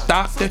much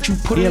stock that you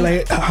put Yeah, in?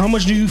 like how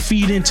much do you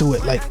feed into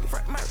it? Like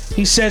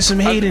he said some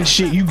hating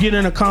shit, you get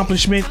an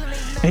accomplishment,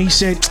 and he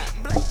said,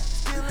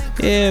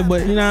 yeah,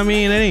 but you know what I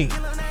mean? It ain't.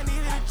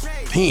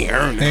 He ain't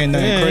earned it. Ain't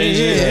nothing Yeah,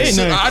 crazy. yeah, ain't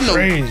So, nothing I know.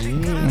 crazy.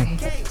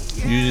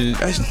 You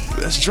just,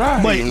 That's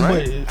dry But, hating,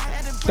 right?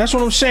 but that's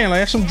what I'm saying. Like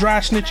that's some dry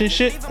snitching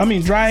shit. I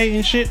mean, dry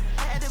hating shit.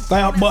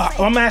 Like, but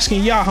I'm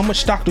asking y'all, how much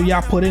stock do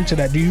y'all put into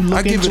that? Do you look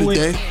I give into it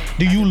a it? day.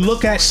 Do you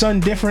look at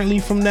Son differently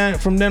from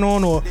then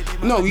on, or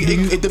No,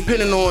 it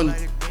depending on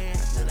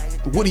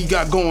what he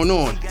got going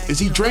on. Is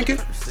he drinking?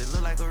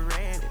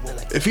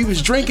 If he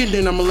was drinking,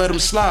 then I'm gonna let him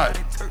slide.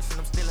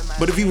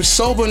 But if he was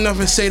sober enough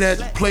and say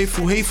that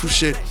playful, hateful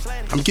shit,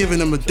 I'm giving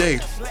him a day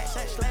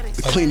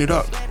to clean it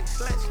up.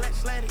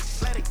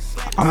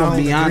 I'm gonna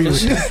be don't agree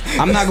honest. with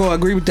I'm not gonna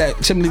agree with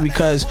that simply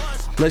because,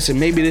 listen,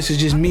 maybe this is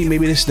just me,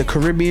 maybe this is the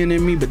Caribbean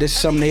in me, but this is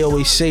something they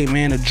always say,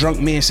 man. A drunk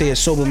man say a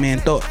sober man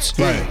thoughts.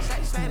 right.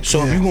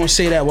 So if you gonna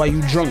say that while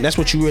you drunk, that's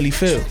what you really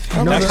feel.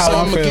 That's So how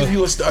I I'm gonna feel. give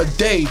you a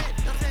day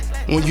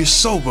when you're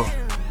sober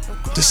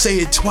to say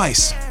it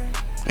twice.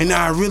 And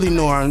now I really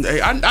know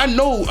I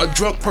know a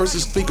drunk person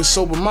speak a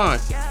sober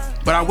mind,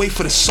 but I wait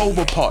for the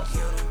sober part.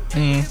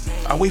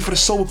 I wait for the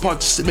sober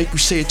part to make you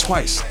say it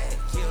twice.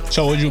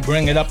 So would you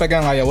bring it up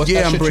again? Like, yo, what's Yeah,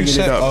 that I'm shit you bringing it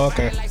said? up. Oh,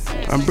 okay.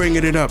 I'm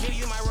bringing it up.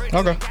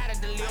 Okay.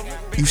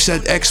 You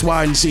said X,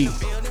 Y, and Z,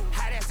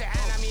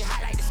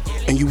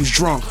 and you was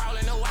drunk.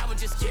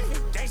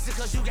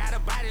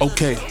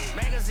 Okay,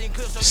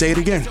 say it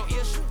again.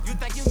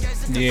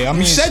 Yeah, I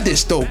mean, You said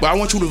this though, but I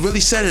want you to really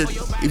say it.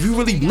 If you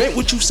really meant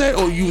what you said,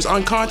 or you was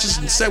unconscious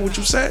and said what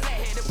you said,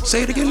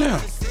 say it again now.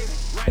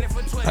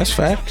 That's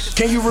facts.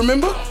 Can you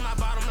remember?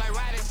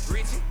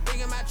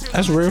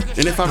 That's real.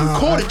 And if I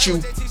recorded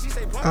you,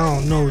 I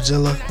don't know,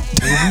 Zilla.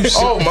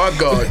 oh my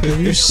God. If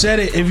you said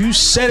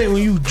it when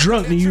you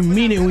drunk, then you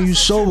mean it when you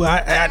sober.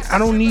 I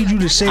don't need you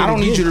to say it. I don't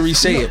need you again. to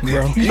re-say it,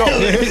 bro. No,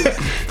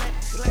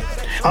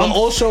 But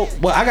also,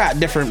 well, I got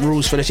different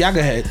rules for this. Y'all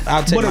go ahead.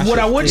 I'll take my What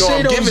I shit. would no, say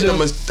I'm though, giving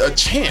them Zilla, a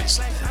chance.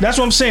 that's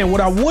what I'm saying.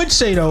 What I would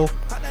say though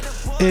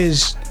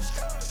is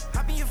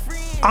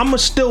I'ma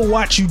still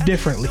watch you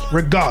differently,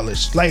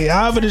 regardless. Like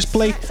however this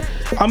play,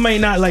 I may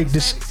not like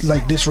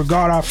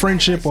disregard our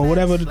friendship or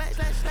whatever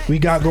we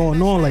got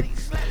going on. Like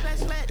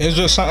It's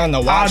just something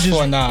to watch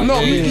for now. No,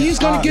 he's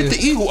gonna get the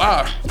eagle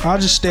eye. I'll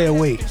just stay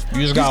away.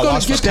 You just gotta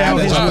watch for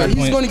standards at that He's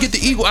point. gonna get the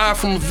eagle eye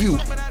from a view,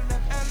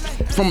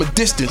 from a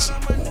distance.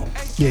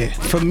 Yeah.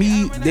 For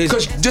me, there's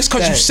Just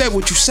because you said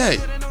what you said,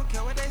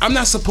 I'm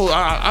not supposed.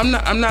 I'm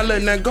not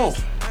letting that go.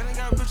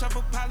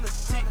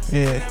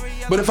 Yeah.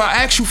 But if I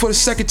ask you for the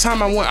second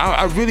time,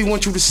 I really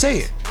want you to say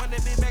it.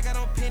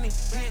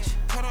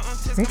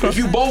 Okay. If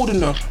you bold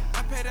enough,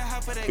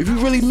 if you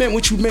really meant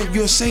what you meant,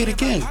 you'll say it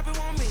again.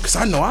 Cause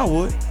I know I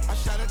would.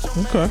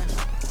 Okay.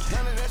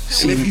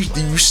 And if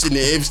you sitting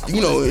there,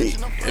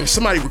 if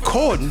somebody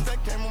recording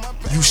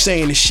you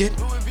saying this shit,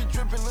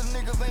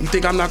 you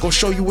think I'm not gonna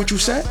show you what you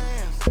said?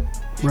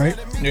 Right.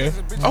 Yeah.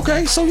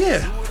 Okay, so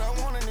yeah,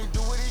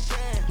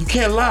 you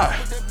can't lie.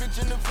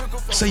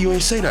 Say you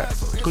ain't say that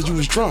because you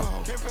was drunk.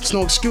 It's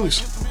no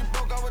excuse.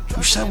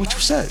 You said what you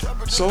said.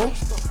 So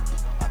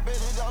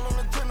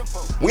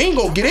we ain't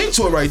gonna get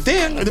into it right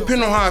there. It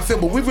depends on how I feel,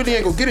 but we really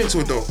ain't gonna get into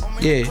it though.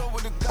 yeah.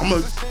 I'm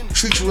gonna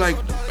treat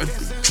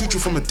you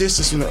from a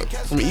distance,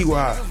 from an eagle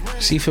eye.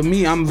 See, for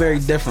me, I'm very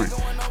different.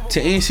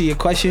 To answer your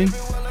question,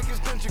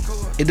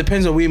 it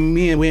depends on where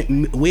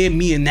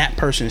me and that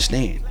person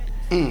stand.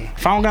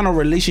 If I don't got no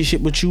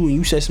relationship with you and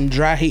you said some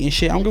dry hating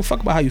shit, I don't give a fuck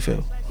about how you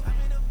feel.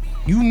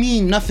 You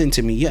mean nothing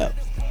to me, yeah.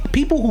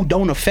 People who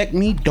don't affect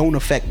me, don't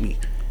affect me.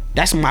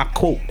 That's my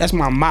quote. That's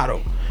my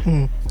motto.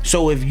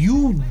 So if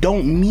you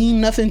don't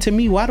mean nothing to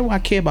me, why do I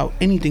care about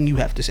anything you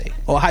have to say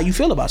or how you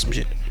feel about some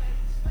shit?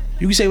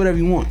 You can say whatever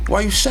you want.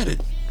 Why you said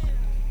it?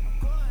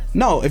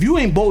 No, if you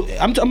ain't bold,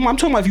 I'm talking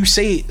about if you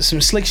say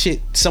some slick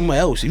shit somewhere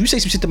else. If you say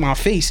some shit to my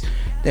face,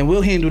 then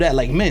we'll handle that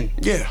like men.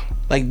 Yeah.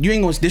 Like, you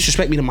ain't gonna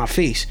disrespect me to my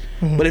face.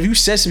 But if you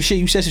said some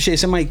shit,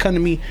 somebody come to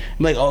me and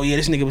be like, oh yeah,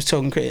 this nigga was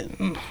talking crazy.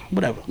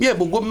 Whatever. Yeah,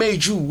 but what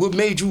made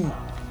you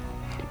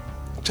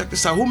check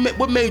this out?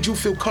 What made you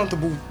feel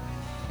comfortable?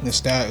 It's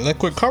that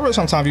liquid courage.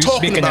 Sometimes you Talking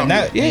speaking in about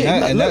that,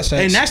 Yeah, in that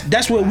sense. and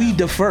that's where we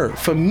defer.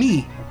 For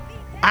me,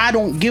 I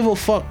don't give a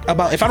fuck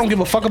about, if I don't give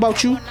a fuck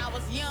about you,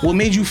 what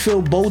made you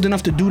feel bold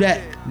enough to do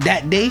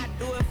that day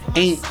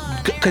ain't,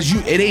 cause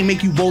it ain't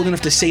make you bold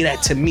enough to say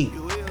that to me.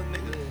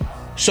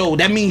 So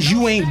that means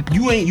you ain't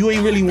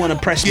really want to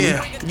press me.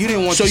 Yeah, you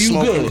didn't want so to you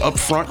smoke good up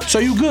front. So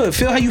you good.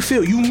 Feel how you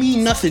feel. You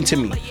mean nothing to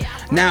me.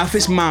 Now if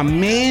it's my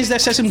mans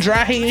that said some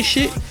dry hating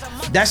shit,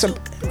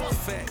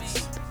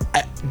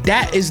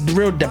 that is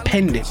real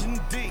dependent.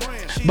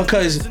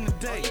 Because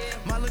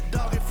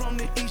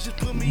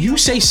you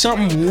say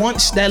something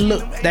once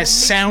that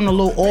sound a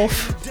little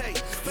off,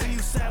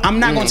 I'm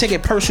not gonna take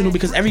it personal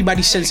because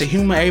everybody's sense of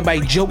humor,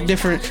 everybody joke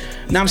different. Know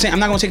what I'm saying? I'm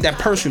not gonna take that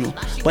personal.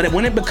 But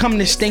when it become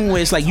this thing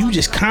where it's like you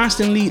just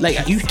constantly,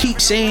 like, you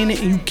keep saying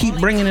it, you keep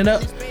bringing it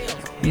up,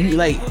 you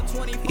like,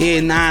 yeah,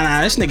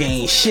 nah, this nigga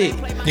ain't shit.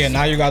 Yeah,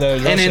 now you gotta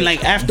address And then it.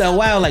 like after a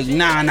while, like,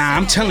 nah,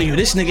 I'm telling you,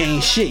 this nigga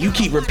ain't shit. You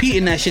keep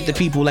repeating that shit to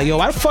people. Like, yo,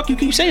 why the fuck you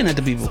keep saying that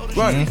to people?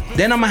 Right.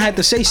 Then I'm gonna have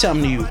to say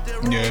something to you.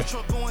 Yeah.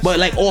 But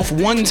like off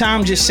one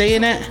time just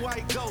saying that,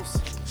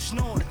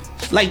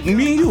 like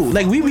me and you,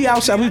 like we be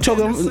outside, we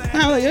talking,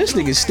 nah, like, this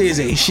nigga Stiz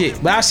ain't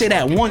shit. But I say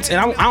that once, and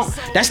I don't,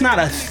 that's not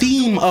a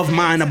theme of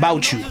mine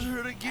about you.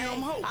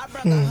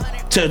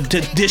 To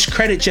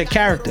discredit your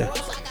character.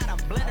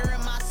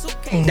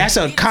 That's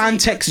a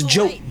context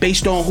joke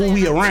based on who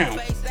we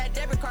around.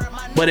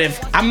 But if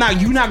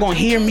you're not gonna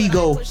hear me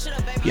go,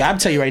 yeah, I'll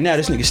tell you right now,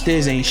 this nigga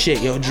Stiz ain't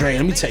shit. Yo, Dre,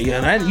 let me tell you, you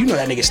know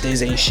that nigga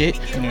Stiz ain't shit.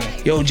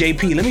 Yo,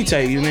 JP, let me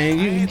tell you,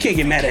 man, you can't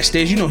get mad at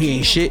Stiz. You know he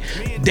ain't shit.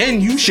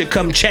 Then you should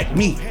come check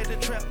me.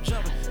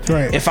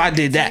 Right. If I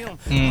did that.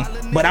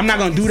 But I'm not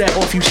gonna do that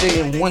off you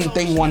saying one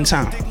thing one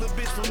time.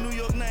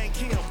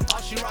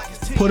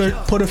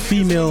 Put a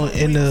female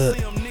in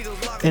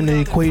the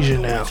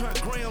equation now.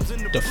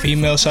 The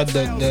female said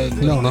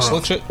the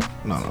slick shit?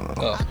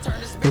 No.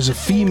 There's a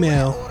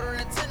female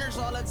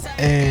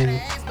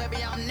and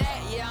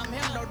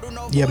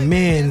your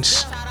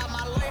man's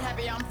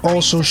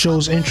also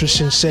shows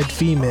interest in said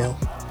female,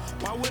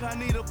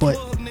 but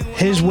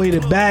his way to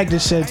bag the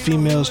said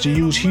female is to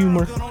use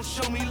humor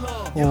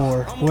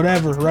or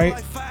whatever, right?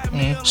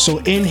 So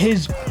in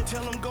his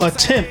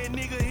attempt,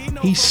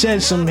 he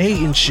said some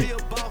hating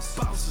shit.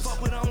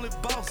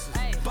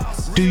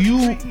 Do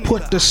you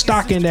put the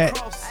stock in that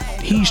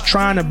he's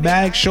trying to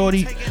bag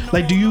shorty?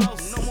 Like, do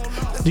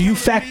you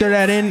factor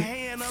that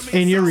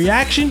in your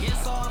reaction?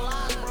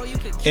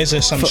 Is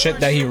it some shit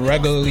that he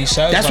regularly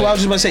says? That's like, what I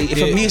was just about to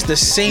say. For me, it's the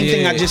same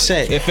thing I just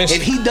said.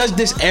 If he does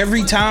this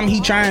every time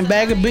he try and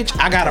bag a bitch,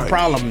 I got a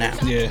problem now.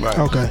 Yeah. Right.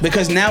 Okay.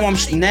 Because now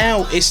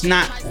it's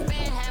not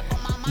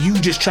you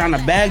just trying to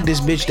bag this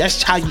bitch.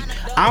 That's how you.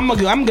 I'm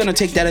gonna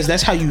take that as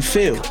that's how you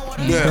feel.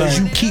 Yeah. Because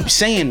you keep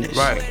saying this.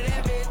 Right.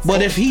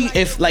 But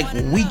if like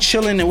we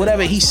chilling and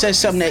whatever, he says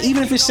something that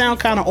even if it sound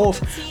kind of off,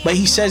 but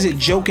he says it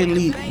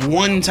jokingly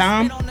one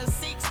time,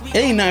 it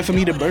ain't nothing for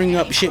me to bring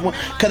up shit.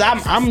 Cause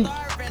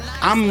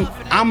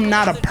I'm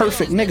not a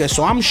perfect nigga,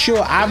 so I'm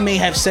sure I may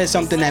have said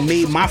something that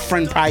made my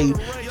friend probably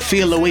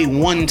feel away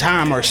one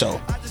time or so.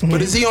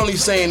 But is he only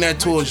saying that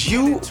towards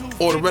you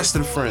or the rest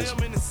of the friends?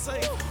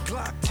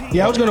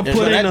 Yeah, I was gonna Yeah, put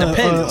so in that a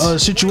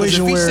depends.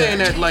 situation If he's where, saying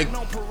that, like,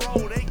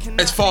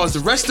 as far as the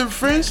rest of the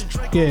friends,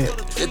 yeah,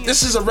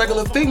 this is a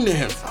regular thing to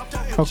him.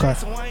 okay.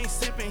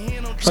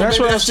 So that's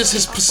maybe what that's just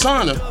his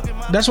persona.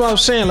 That's what I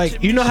was saying.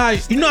 Like, you know how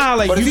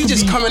like But if you he could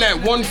just be, coming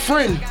at one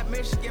friend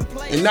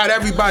and not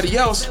everybody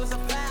else,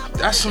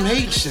 that's some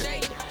hate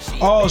shit.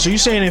 oh, so you're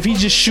saying if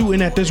he's just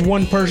shooting at this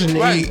one person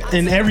Right.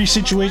 in every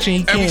situation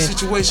he Every can,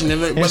 situation,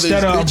 and whether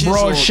instead it's of a bitches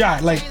broad or-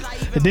 shot, like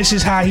this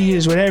is how he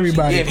is with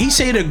everybody. Yeah, if he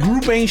say the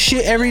group ain't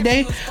shit every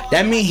day,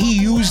 that mean he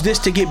used this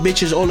to get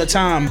bitches all the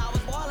time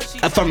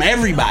from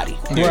everybody.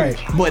 Right.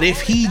 But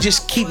if he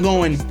just keep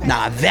going,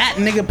 nah, that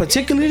nigga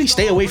particularly,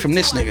 stay away from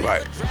this nigga.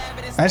 Right.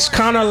 That's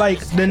kind of like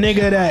the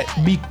nigga that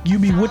you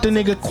be with the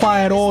nigga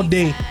quiet all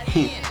day.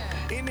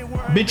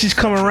 Bitches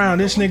come around,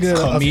 this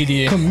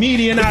nigga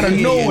comedian out of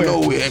nowhere.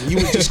 And you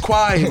was just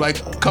quiet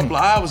like a couple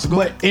of hours ago.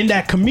 But in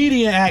that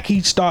comedian act,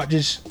 he'd start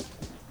just,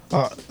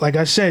 like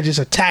I said, just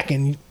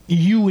attacking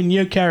you and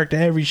your character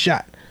every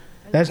shot.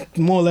 That's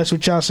more or less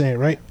what y'all saying,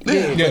 right?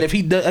 Yeah. But if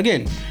he does,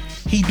 again,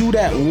 he do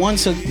that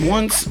once,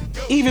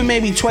 even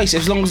maybe twice,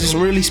 as long as it's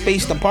really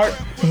spaced apart.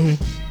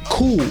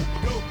 Cool.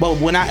 But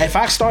if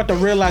I start to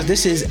realize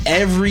this is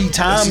every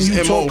time This is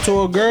you MO. talk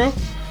to a girl,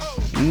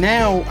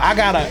 now I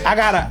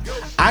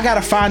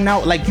gotta find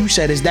out, like you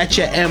said, is that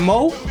your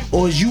MO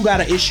or is you got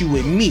an issue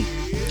with me?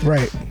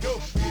 Right.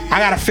 I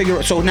gotta figure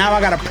it. So now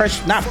I gotta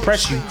not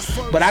press you,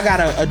 but I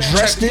gotta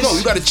address check, this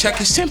you gotta check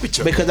his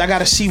temperature. because I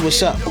gotta see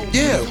what's up.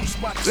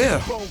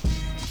 Yeah.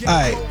 All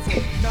right.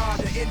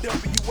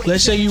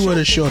 Let's say you were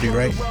the shorty,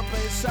 right?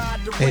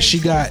 And she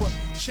got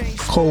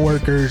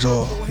co-workers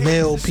or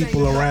male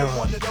people around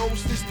her.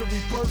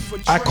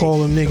 I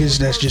call them niggas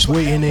that's just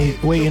waiting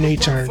they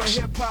turns,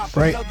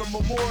 right?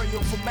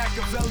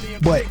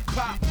 But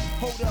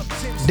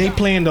they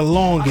playing the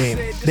long game.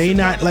 They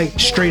not like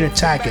straight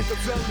attacking.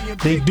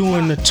 They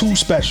doing the two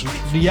special,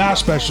 the y'all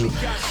special,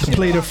 to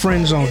play the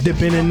friend zone,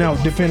 dip in and out.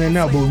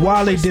 But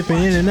while they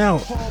dipping in and out,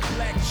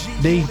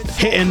 they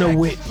hitting her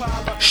with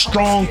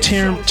strong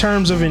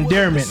terms of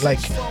endearment, like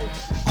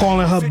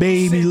calling her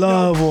baby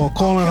love or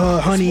calling her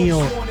honey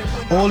or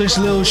all this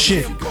little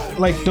shit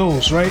like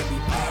those, right?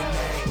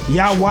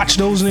 Y'all watch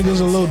those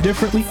niggas a little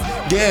differently?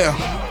 Yeah.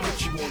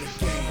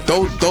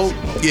 Don't,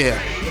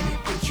 yeah.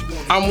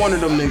 I'm one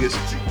of them niggas.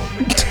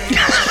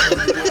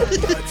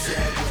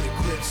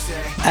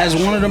 As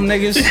one of them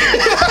niggas,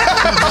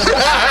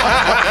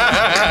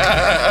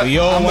 We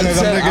all one of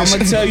them I'm niggas.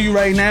 gonna tell you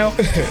right now.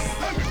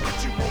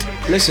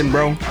 Listen,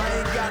 bro.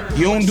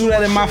 You don't do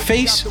that in my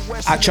face,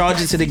 I charge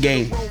it to the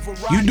game.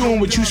 You doing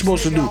what you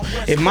supposed to do.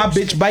 If my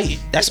bitch bite,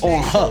 that's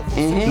on her.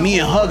 Me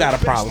and her got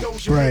a problem.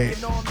 Right.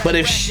 But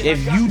if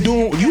you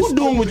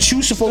doing what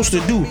you supposed to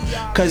do,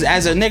 cause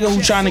as a nigga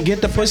who trying to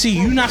get the pussy,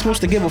 you not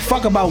supposed to give a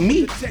fuck about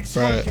me.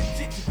 Right.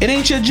 It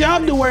ain't your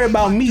job to worry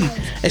about me,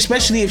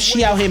 especially if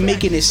she out here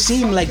making it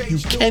seem like you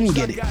can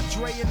get it.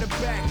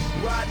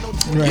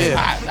 Right.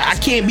 I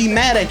can't be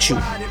mad at you.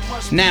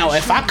 Now,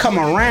 if I come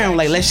around,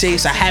 like let's say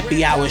it's a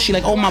happy hour, she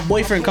like, oh, my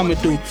boyfriend coming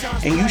through,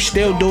 and you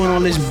still doing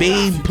all this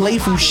babe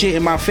playful shit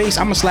in my face,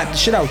 I'ma slap the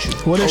shit out you.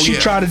 What if she yeah.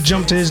 try to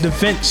jump to his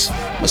defense?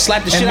 I'ma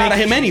slap the shit out of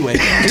him anyway.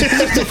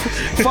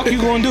 Fuck you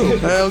gonna do?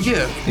 Hell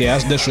yeah. Yeah,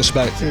 that's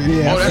disrespect.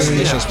 Yeah. Oh, that's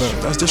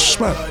disrespect. That's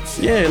disrespect.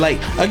 Yeah, like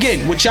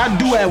again, what y'all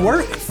do at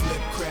work,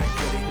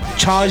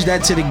 charge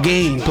that to the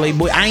game,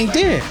 playboy. I ain't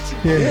there.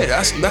 Yeah,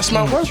 that's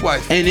my work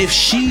wife. And if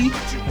she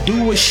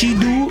do what she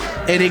do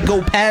and it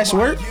go past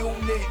work,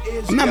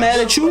 I'm not mad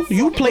at you.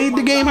 You played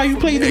the game how you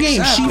played the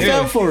game. She Exactly.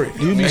 fell for it.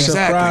 You'd be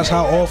Exactly. surprised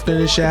how often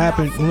this shit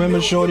happen.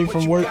 Remember Shorty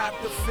from work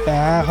that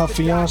had her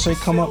fiance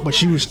come up, but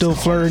she was still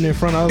flirting in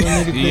front of other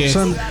niggas. Yeah.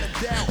 Son,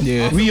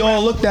 Yeah. we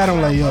all looked at him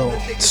like, yo,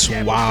 It's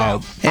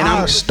wild. And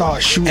I'll I'm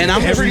start shooting and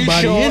I'm pretty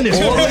everybody sure in this.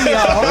 all of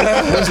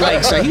y'all was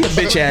like, so he a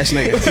bitch ass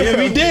nigga. Yeah,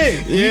 we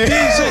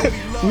did.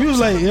 We was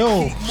like,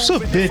 yo, what's a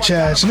bitch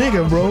ass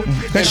nigga, bro?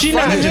 Cause she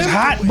not just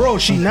hot, bro.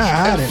 She not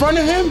hot. In front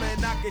of him?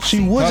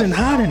 She wasn't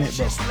hot in it,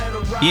 bro.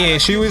 Yeah,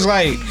 she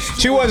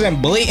wasn't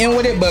blatant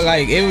with it, but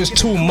like it was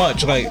too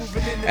much. Like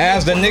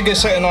as the nigga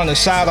sitting on the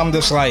side, I'm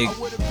just like,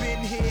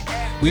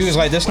 we was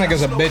like, this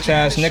nigga's a bitch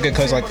ass nigga,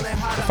 cause like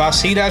if I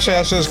see that shit,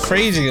 that's just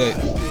crazy.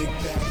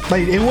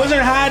 Like it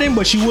wasn't hiding,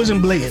 but she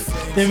wasn't blatant.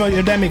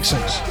 If that makes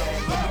sense.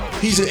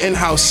 He's an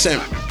in-house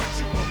simp.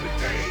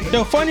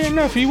 Yo, funny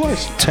enough, he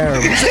was.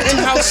 Terrible.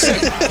 In-house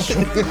simp.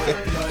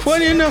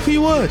 Funny enough, he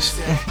was.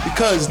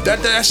 Because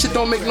that shit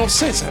don't make no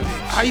sense.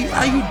 How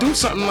you do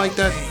something like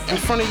that in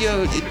front of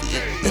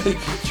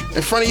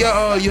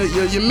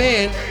your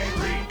man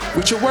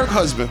with your work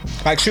husband?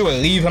 Like she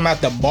would leave him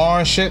at the bar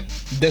and shit,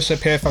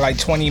 disappear for like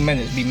 20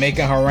 minutes, be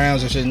making her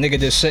rounds and shit. Nigga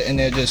just sitting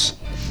there just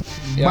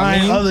you know what I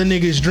Buying mean? other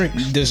niggas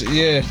drinks. Just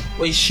yeah.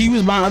 Wait, she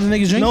was buying other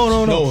niggas drinks?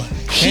 No.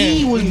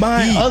 He was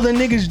buying other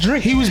niggas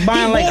drinks. He was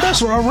buying like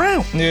us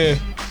around. Yeah.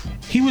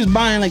 he was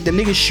buying like the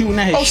niggas shooting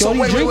at his Oh, so shorty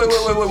wait.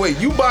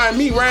 drinks. You buying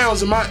me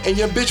rounds and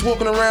your bitch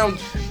walking around?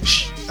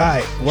 All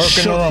right, Work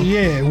in the room.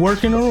 Yeah,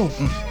 work in the room.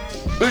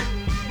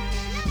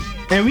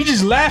 And we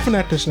just laughing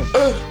at this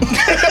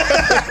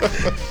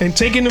nigga. And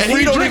taking the And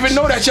free he don't drinks. even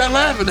know that y'all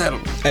laughing at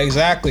him.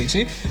 Exactly.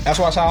 See, that's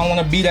why I say I don't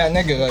want to be that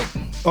nigga. Like,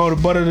 Oh, the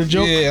butt of the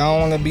joke? yeah, I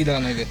don't want to be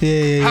that nigga.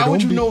 Yeah. How would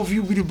don't you be- know if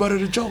you be the butt of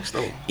the jokes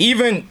though?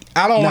 Even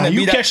I don't Nah, want to be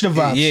you that. catch the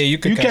vibes. Yeah, you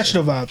can catch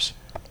the vibes.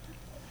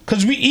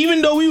 Cause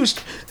even though we was,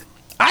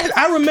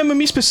 I remember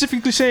me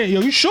specifically saying,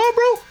 "Yo, you sure,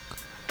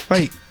 bro?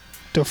 Like,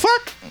 the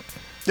fuck?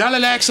 Y'all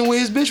ain't asking where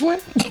his bitch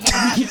went?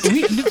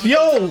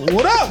 Yo,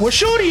 what up? Where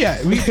Shorty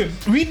at?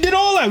 We did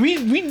all that.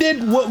 We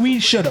did what we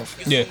should have.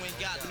 Yeah.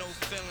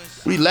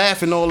 We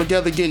laughing all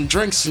together, getting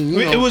drinks, and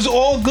you know. It was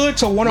all good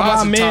till one of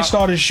our Mazel men tov.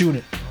 started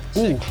shooting.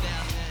 Ooh.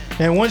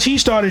 And once he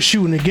started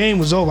shooting, the game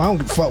was over. I don't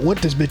give a fuck what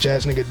this bitch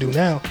ass nigga do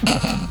now.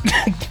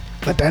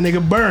 Let that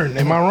nigga burn.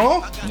 Am I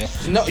wrong?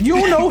 No, you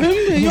don't know him.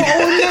 You're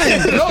old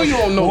man. No, you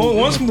don't know. Well,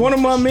 once one of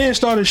my men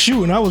started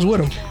shooting, I was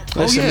with him.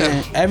 Listen, yeah.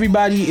 man,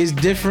 everybody is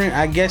different.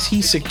 I guess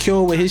he's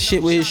secure with his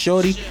shit with his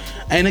shorty.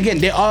 And again,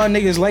 there are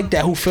niggas like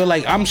that who feel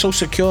like I'm so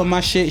secure in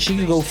my shit. She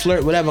can go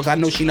flirt, whatever. 'Cause I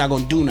know she not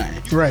gonna do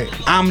nothing. Right.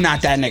 I'm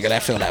not that nigga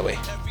that feel that way.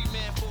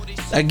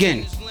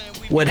 Again,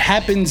 what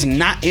happens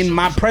not in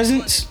my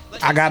presence,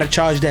 I gotta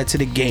charge that to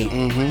the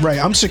game. Right.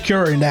 I'm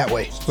secure in that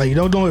way. Like, you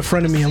don't do it in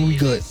front of me and we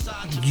good.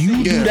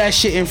 You do that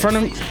shit in front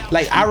of me.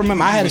 Like, I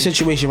remember I had a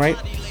situation, right?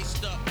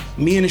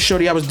 Me and the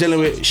shorty I was dealing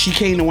with, she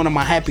came to one of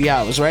my happy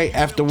hours, right?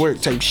 After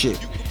work type shit.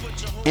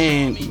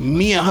 And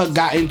me and her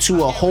got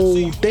into a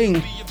whole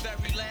thing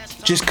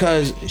just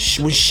cause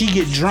when she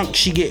get drunk,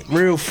 she get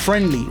real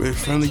friendly. Real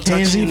friendly, touching,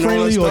 Handsy and all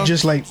friendly that or stuff?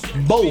 just like,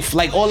 Both.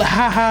 Like all the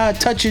ha-ha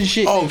touching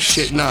shit. Oh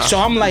shit, nah. So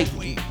I'm like,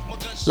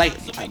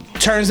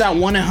 turns out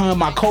one of her,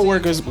 my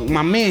coworkers,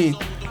 my man,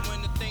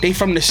 they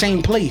from the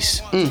same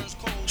place.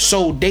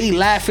 So they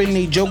laughing,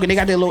 they joking, they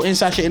got their little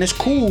inside shit, and it's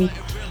cool.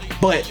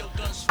 But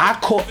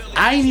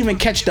I didn't even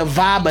catch the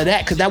vibe of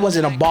that because that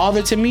wasn't a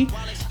bother to me.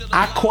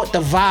 I caught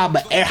the vibe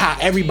of how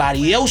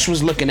everybody else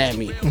was looking at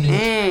me.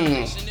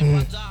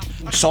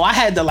 So I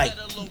had to like,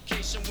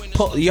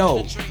 put,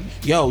 yo,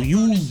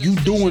 you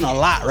doing a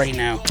lot right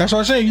now. that's what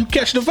I'm saying. You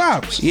catch the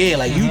vibes. Yeah,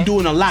 like you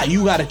doing a lot.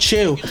 You gotta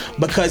chill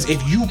because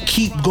if you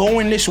keep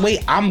going this way,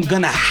 I'm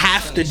gonna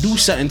have to do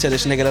something to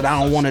this nigga that I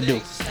don't want to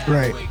do.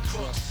 Right.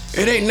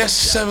 It ain't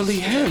necessarily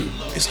him.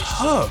 It's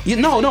her.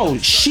 No,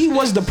 she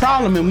was the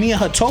problem, and me and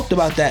her talked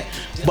about that.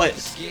 But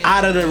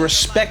out of the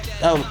respect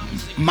of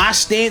my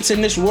stance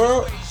in this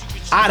world,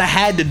 I'd have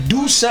had to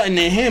do something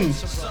to him.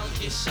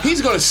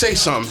 He's gonna say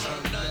something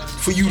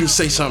for you to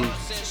say something.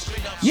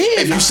 Yeah,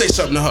 If you say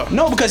something to her.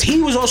 no, because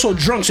he was also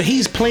drunk, so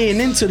he's playing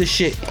into the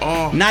shit,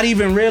 Oh. not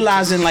even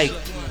realizing like.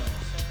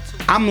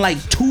 I'm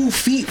like 2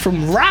 feet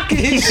from rocking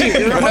his shit,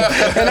 you know?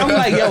 And I'm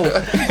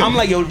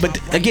like, yo, but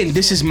again,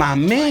 this is my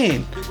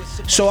man.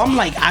 So I'm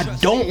like, I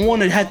don't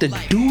want to have to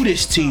do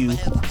this to you.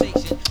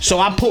 So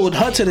I pulled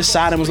her to the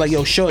side and was like,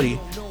 yo, shorty,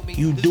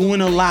 you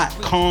doing a lot,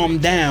 calm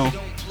down.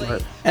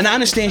 Right. And I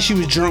understand she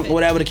was drunk or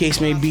whatever the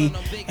case may be.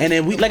 And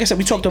then we, like I said,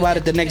 we talked about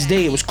it the next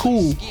day. It was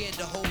cool.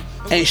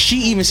 And she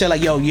even said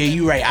like, yo, yeah,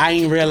 you right. I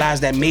ain't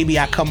realized that maybe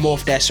I come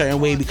off that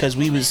certain way because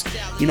we was,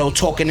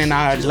 talking in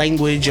our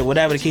language or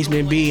whatever the case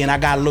may be, and I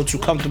got a little too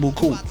comfortable,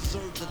 cool.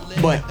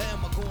 But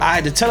I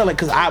had to tell her like,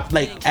 cause I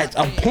like at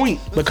a point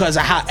because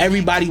of how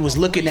everybody was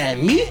looking at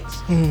me,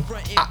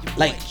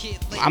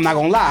 I'm not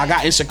gonna lie, I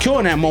got insecure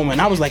in that moment.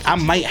 I was like, I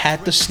might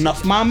have to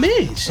snuff my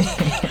mans.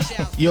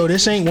 Yo,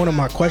 this ain't one of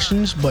my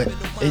questions, but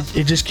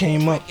it just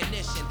came up.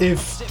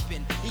 If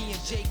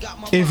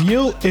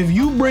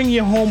you bring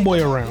your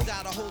homeboy around,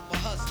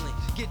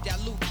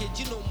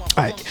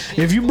 alright,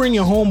 if you bring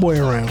your homeboy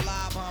around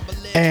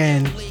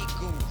and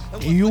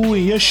you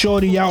and your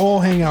shorty, y'all all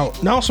hang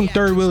out, not some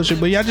third wheel shit,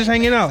 but y'all just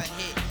hanging out,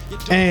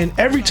 and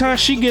every time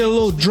she get a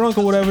little drunk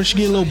or whatever, she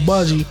get a little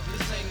buzzy,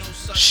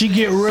 she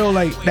get real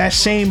like that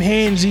same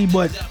handsy,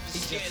 but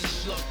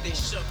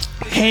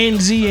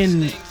handsy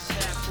and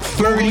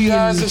flirty Flirty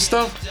eyes and and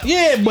stuff.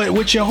 yeah, but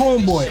with your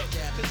homeboy.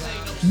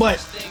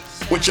 But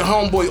With your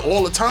homeboy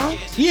all the time.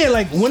 yeah,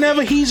 like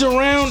whenever he's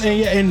around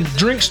and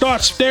drink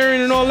starts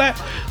staring and all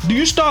that, do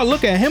you start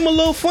looking at him a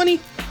little funny,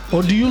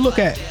 or do you look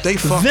at They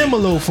fucking- them a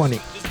little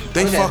funny?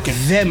 They fucking.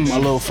 Them a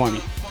little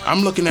funny.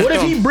 I'm looking at What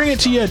if them. he bring it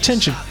to your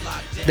attention?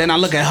 Then I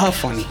look at her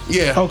funny.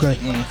 Yeah. Okay,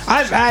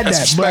 I've had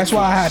That's that, but that's respectful.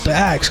 why I had to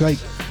ask, like,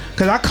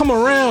 cause I come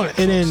around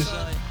and then,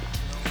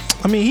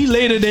 I mean, he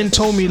later then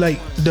told me like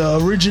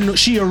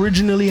she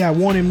originally had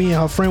wanted me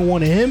and her friend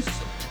wanted him,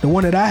 the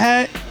one that I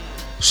had.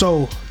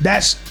 So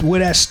that's where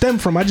that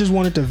stemmed from. I just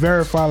wanted to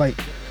verify, like,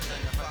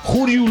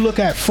 who do you look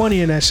at funny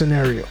in that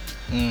scenario?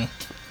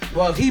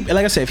 Well, if he,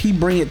 like I said, if he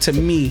bring it to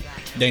me,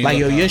 Then you like,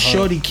 yo, look at your her.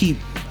 shorty keep,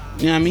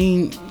 you know what I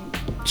mean?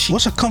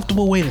 What's a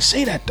comfortable way to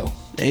say that though?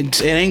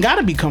 It ain't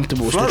gotta be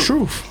comfortable. It's the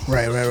truth.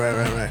 Right.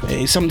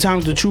 Hey,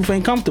 sometimes the truth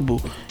ain't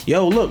comfortable.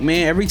 Yo, look,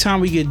 man, every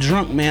time we get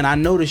drunk, man, I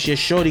notice your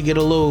shorty get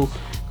a little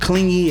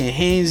clingy and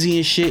handsy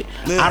and shit.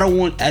 Yeah. I don't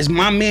want, as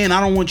my man,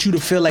 I don't want you to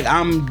feel like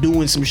I'm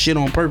doing some shit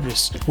on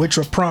purpose. Which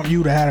will prompt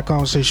you to have a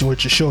conversation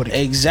with your shorty.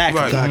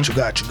 Exactly. Right.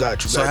 Got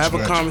you. So have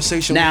a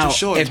conversation with Now, your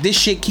shorty. if this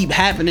shit keep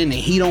happening and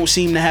he don't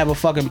seem to have a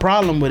fucking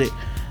problem with it,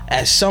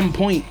 at some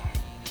point,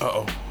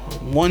 Uh-oh.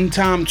 one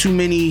time too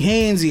many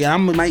hands, I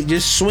might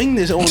just swing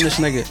this on this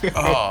nigga.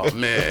 Oh,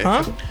 man.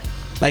 Huh?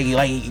 Like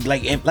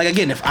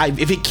again,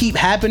 if it keep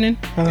happening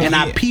and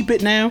I peep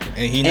it now,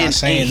 And he not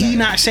saying he nothing.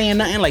 not saying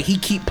nothing, like he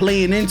keep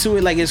playing into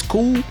it, like it's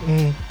cool.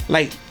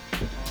 Like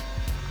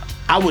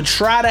I would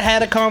try to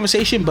have a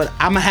conversation, but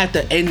I'm gonna have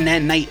to end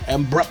that night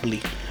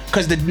abruptly.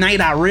 Cause the night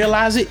I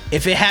realize it,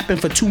 if it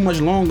happened for too much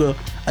longer,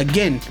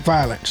 again,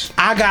 Violence.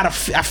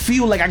 I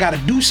feel like I gotta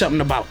do something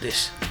about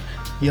this.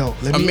 Yo,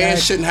 let A me man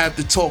ask. shouldn't have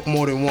to talk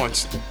more than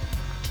once.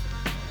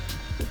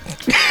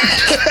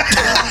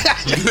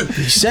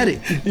 You said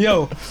it.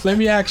 Yo, let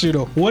me ask you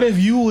though. What if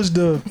you was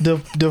the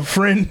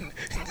friend?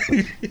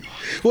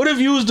 What if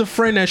you was the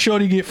friend that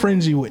Shorty get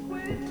frenzy with?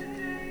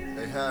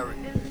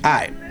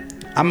 Alright,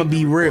 I'm gonna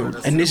be real,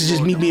 and this is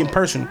just me being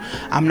personal.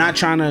 I'm not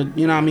trying to,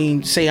 you know what I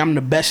mean, say I'm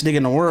the best nigga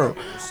in the world,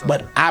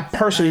 but I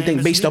personally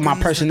think based on my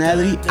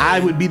personality, I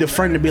would be the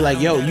friend to be like,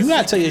 yo, you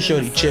gotta tell your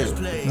shorty chill.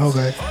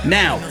 Okay.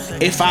 Now,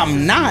 if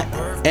I'm not,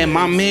 and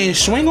my man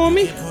swing on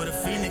me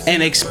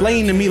and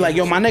explain to me like,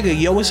 yo, my nigga,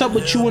 yo, what's up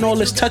with you and all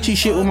this touchy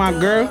shit with my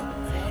girl?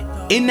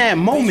 In that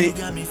moment,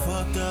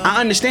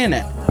 I understand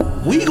that.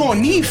 We gonna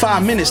need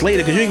 5 minutes later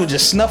because you ain't gonna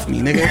just snuff me,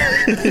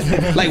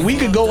 nigga. Like, we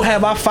could go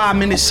have our 5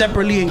 minutes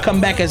separately and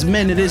come back as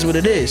men. It is what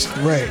it is.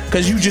 Right.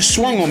 Because you just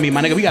swung on me,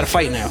 my nigga. We gotta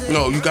fight now.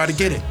 No, you got to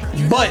get it.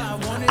 But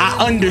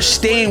I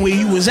understand where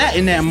you was at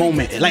in that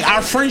moment. Like,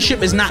 our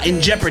friendship is not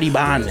in jeopardy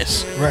behind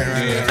this.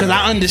 Right. Because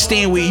I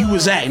understand where you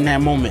was at in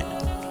that moment.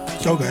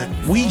 Okay.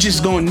 We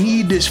just gonna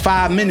need this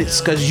 5 minutes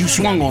because you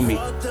swung on me.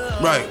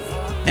 Right.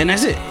 And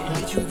that's it.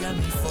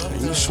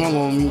 You swung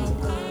on me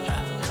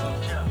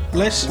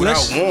Let's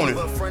without warning.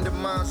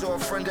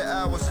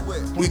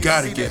 We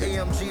got to get it.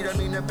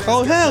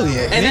 Oh hell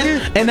yeah.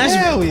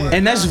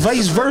 And that's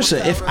vice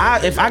versa. If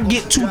I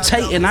get too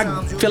tight and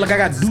I feel like I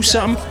gotta do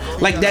something,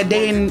 like that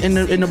day in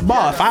the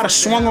bar, if I'd have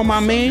swung on my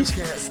man's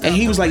and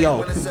he was like,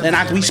 yo,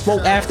 and we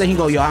spoke after, he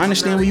go, yo, I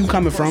understand where you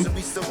coming from,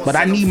 but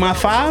I need my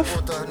 5.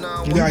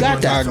 You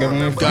got that. Gotta give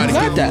him You Gotta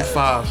got give him that.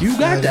 5. You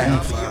got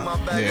that.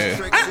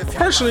 Yeah. I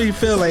personally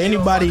feel like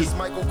anybody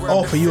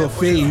offer you a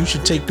fade, you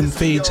should take them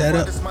fades head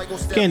up.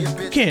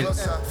 Can't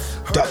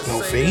duck no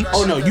fades.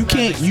 Oh no, you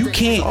can't.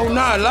 Oh,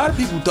 nah, a lot of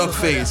people duck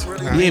fades.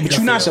 Yeah, but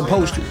you're not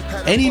supposed to.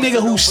 Any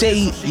nigga who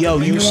say, yo,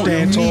 you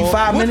stand need tall.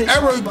 5 What minutes,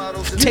 era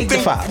you take the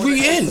think 5.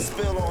 we in?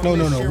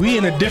 No. We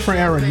in a different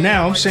era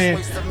now. I'm saying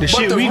the But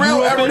shit the we real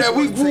grew up era in. that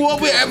we grew up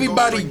with,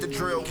 everybody,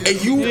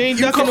 and you ain't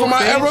come ducking from no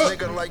our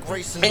fades.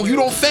 era, and you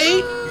don't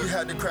fade.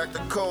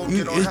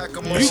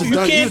 You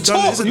can't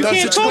talk. You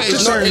can't talk to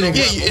certain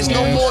niggas. It's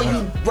no more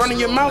you running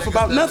your mouth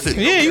about nothing.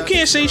 Yeah, you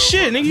can't say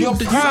shit, nigga. You Your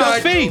duck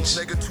pride- fades.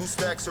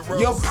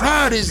 Your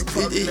pride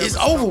is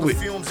over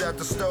with.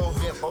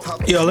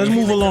 Yo, let's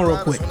move along real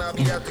quick.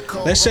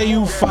 Let's say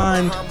you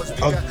find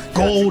a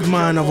gold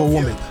mine of a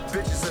woman.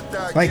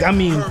 Like, I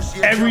mean,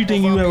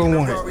 everything you ever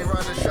wanted.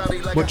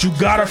 But you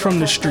got her from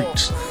the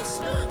streets.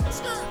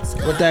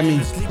 What that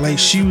mean? Like,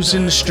 she was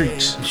in the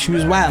streets. She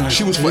was wilding.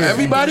 She was for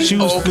everybody. She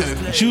was, Oh,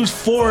 okay. she was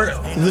for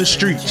the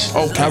streets.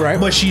 Okay. All right.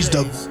 But she's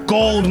the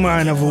gold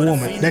mine of a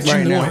woman that you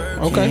Right now.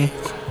 want. Okay.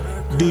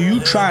 Do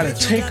you try to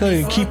take her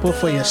and keep her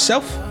for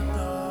yourself?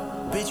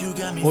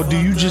 Or do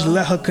you just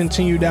let her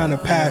continue down the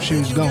path she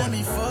was going?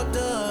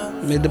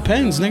 It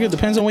depends, nigga. It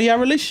depends on where your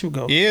relationship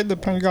go. Yeah, it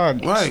depends.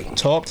 God, Right.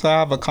 talk to her,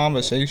 have a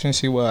conversation,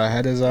 see where her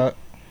head is at.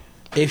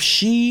 If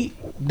she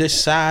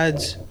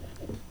decides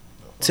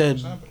to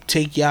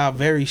take y'all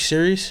very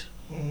serious,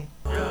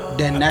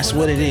 then that's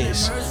what it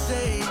is.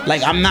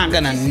 Like, I'm not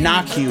gonna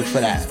knock you for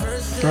that.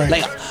 Right.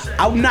 Like,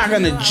 I'm not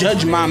gonna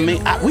judge my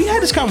man. We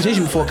had this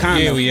conversation before, kind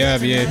of. Yeah, we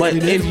have, yeah. But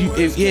if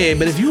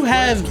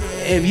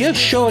your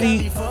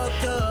shorty,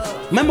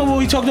 remember when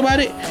we talked about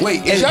it?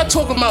 Wait, is y'all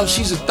talking about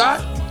she's a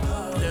thought?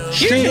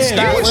 Straight Yeah,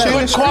 stop. what's Whatever.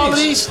 your What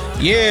qualities?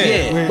 Yeah.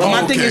 Yeah, but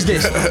my thing okay. is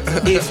this: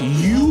 if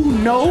you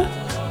know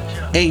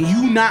and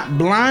you not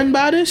blind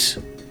by this,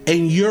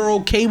 and you're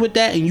okay with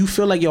that, and you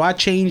feel like, yo, I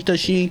changed her,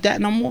 she ain't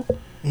that no more.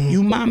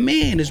 You my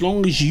man, as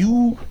long as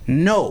you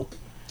know.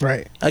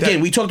 Right.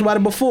 Again, we talked about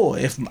it before.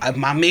 If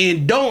my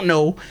man don't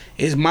know,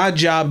 it's my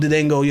job to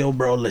then go, yo,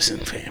 bro, listen,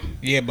 fam.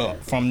 Yeah,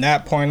 but from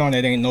that point on,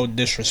 it ain't no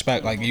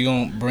disrespect. Like, you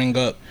don't bring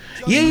up.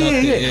 Yeah.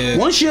 nothing,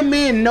 Once your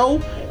man know,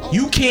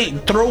 you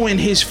can't throw in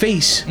his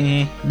face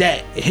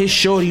that his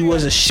shorty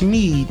was a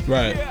schmeed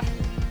Right.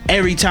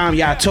 every time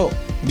y'all talk.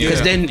 Because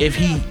Yeah. then if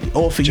he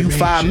offer you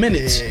 5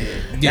 minutes,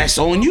 that's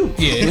on you.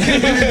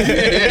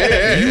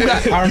 Yeah. You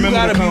got, I remember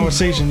gotta the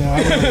conversation now.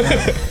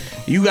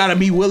 you gotta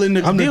be willing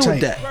to I'm the deal type.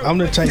 with that. I'm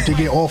the type to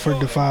get offered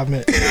the 5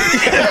 minutes.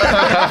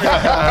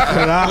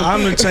 But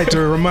I'm the type to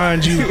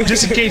remind you,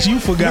 just in case you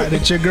forgot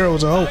that your girl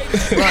was a hoe.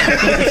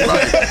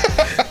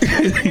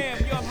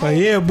 But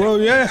yeah, bro,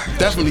 yeah.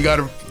 Definitely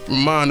gotta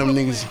remind them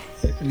niggas.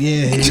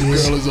 Yeah, Your it is.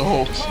 girl is a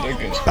hoe.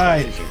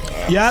 Alright.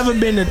 Y'all ever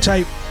been the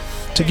type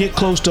to get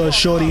close to a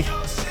shorty,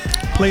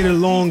 play the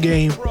long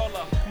game,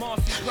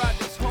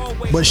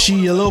 but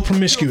she a little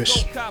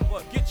promiscuous,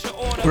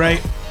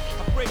 right?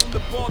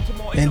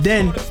 And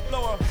then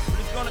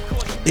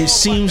It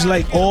seems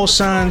like all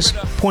signs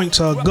point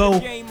to a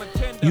go.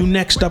 You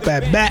next up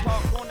at bat,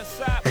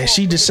 and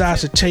she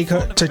decides to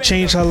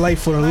change her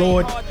life for the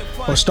Lord,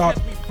 or start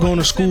going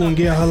to school and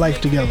get her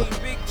life together.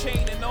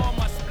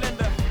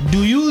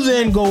 Do you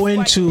then go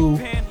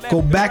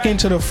back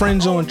into the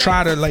friend zone and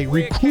try to like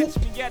recruit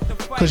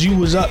because you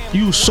was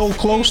so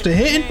close to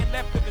hitting,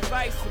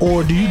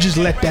 or do you just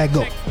let that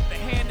go?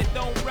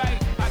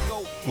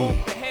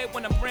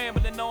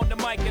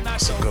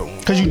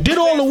 Because you did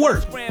all the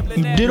work.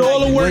 You did all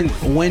the work.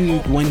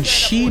 When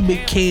she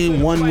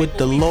became one with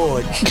the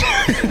Lord,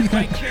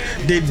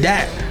 did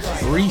that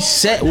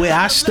reset where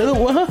I stood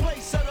with her?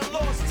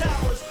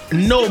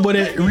 No, but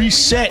it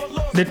reset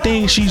the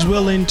things she's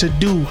willing to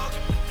do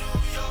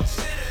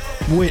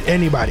with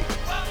anybody,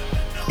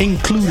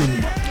 including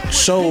you.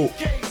 So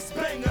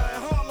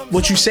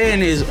what you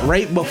saying is,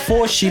 right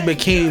before she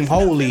became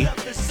holy,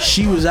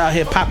 she was out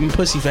here popping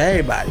pussy for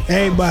everybody.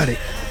 Everybody.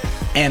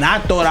 And I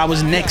thought I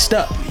was next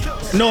up.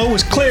 No, it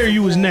was clear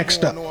you was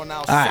next up.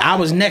 Alright, I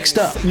was next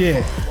up.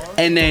 Yeah.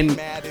 And then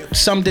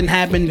something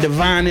happened,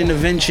 divine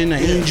intervention,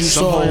 an angel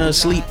saw her in her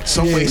sleep.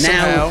 Some way,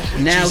 now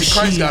Jesus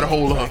Christ got a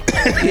hold of her.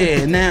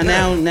 Yeah,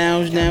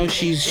 now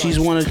she's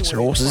one of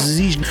cirrhosis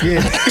disease.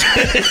 Yeah.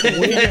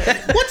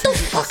 What the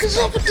fuck is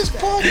up with this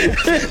party?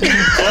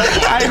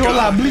 I ain't gonna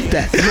lie, bleep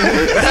that.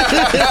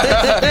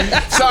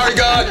 Sorry,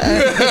 God.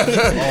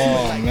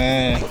 Oh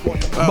man.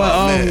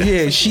 But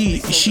yeah,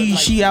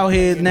 she out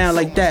here now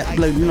like that,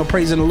 like, you know,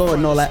 praising the Lord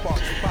and all that,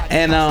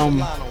 and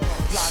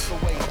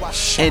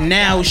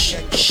now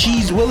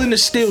she's willing to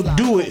still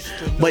do it,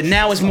 but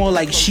now it's more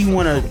like she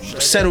wanna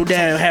settle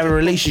down, have a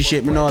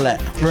relationship and all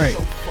that. Right.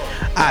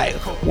 I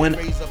want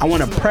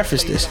to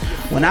preface this.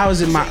 When I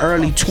was in my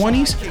early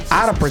 20s,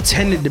 I'd have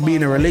pretended to be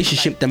in a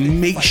relationship to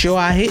make sure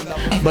I hit,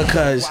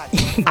 because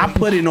I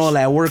put in all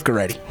that work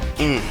already.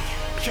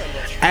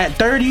 At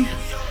 30,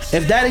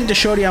 if that ain't the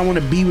shorty I want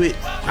to be with,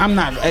 I'm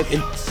not.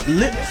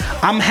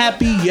 I'm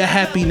happy you're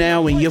happy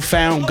now and you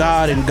found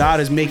God and God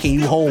is making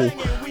you whole.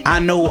 I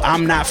know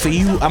I'm not for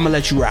you. I'm gonna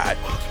let you ride.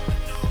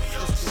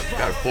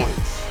 Got a point.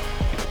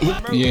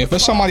 Yeah, if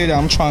it's somebody that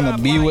I'm trying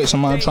to be with,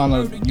 somebody I'm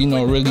trying to, you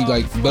know, really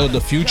like build a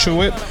future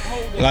with,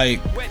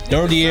 like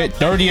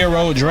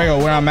 30-year-old Dre or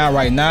where I'm at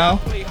right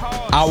now,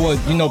 I would,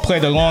 you know, play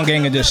the long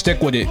game and just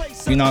stick with it.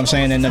 You know what I'm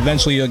saying? And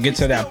eventually you'll get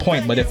to that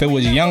point. But if it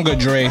was younger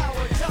Dre,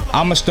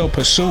 I'ma still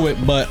pursue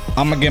it, but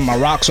I'ma get my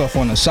rocks off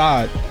on the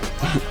side.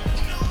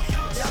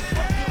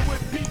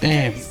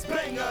 Damn.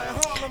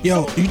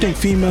 Yo, you think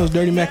females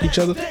dirty Mac each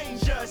other?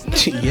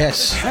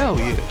 Yes. Hell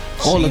yeah.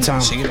 All the time.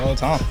 See it all the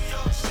time.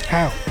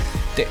 How?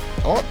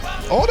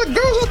 All the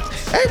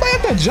girls, everybody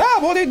at the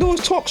job, all they do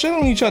is talk shit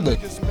on each other.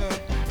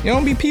 You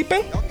don't be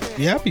peeping?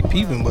 Yeah, I be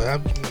peeping, but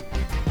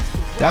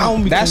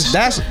That's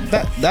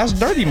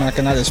dirty Mac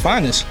and at its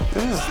finest.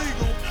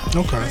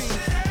 okay.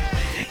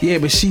 Yeah,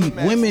 but see,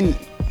 women,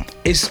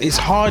 it's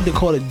hard to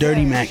call it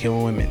dirty macking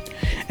with women,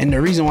 and the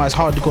reason why it's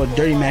hard to call it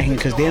dirty macking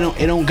because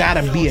it don't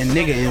gotta be a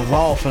nigga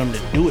involved for them to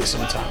do it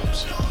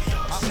sometimes.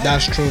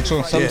 That's true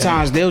too.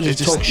 Sometimes they'll just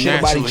It's just talk shit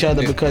about each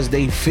other naturally. because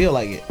they feel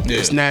like it.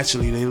 It's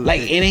naturally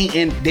Like it ain't,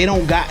 and they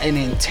don't got an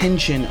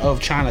intention of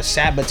trying to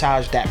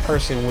sabotage that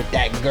person with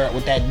that girl,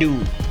 with that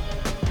dude.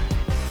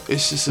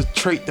 It's just a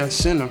trait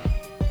that's in them.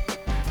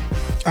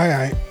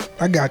 Alright,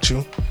 I got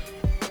you.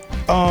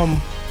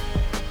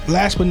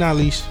 Last but not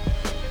least,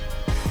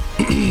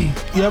 you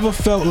ever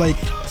felt like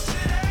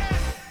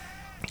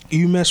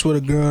you messed with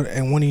a girl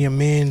and one of your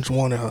mans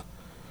wanted her,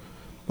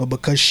 but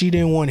because she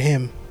didn't want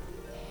him,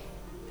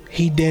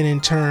 he then in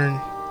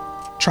turn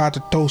tried to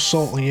throw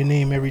salt on your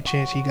name every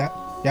chance he got?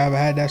 Y'all ever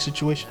had that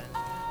situation?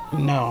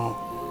 No.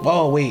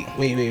 Oh wait.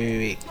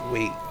 Maybe.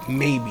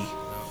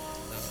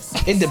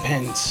 It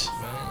depends.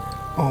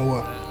 On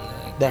what?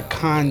 The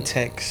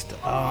context.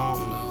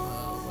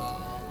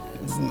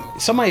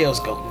 Somebody else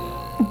go.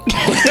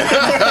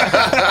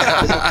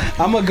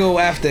 I'm gonna go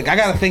after. I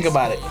gotta think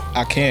about it.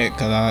 I can't,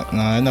 cause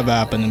it never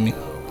happened to me.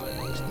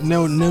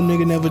 No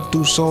nigga never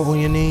threw salt on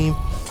your name,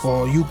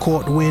 or you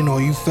caught the wind,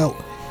 or you felt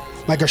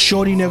like a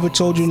shorty never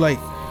told you like,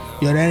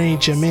 yo, that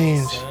ain't your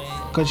man's,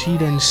 cause he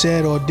done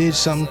said or did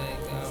something.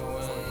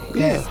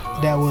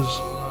 That was.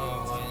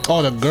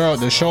 Oh,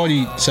 the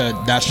shorty said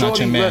that's not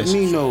your man. Let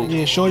me know.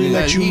 Yeah, shorty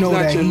let you he's know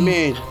not that your he,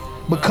 man.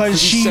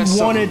 because he she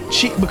said wanted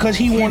because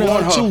he wanted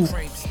her too,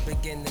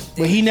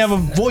 but he never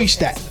voiced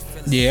that.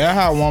 Yeah, I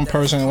had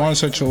one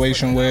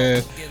situation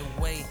where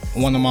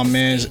one of my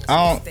mans,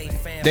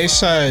 they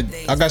said,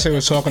 I guess they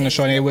was talking to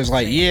shorty, it was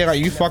like, yeah, like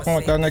you fucking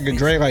with that nigga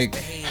Dre, like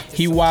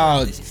he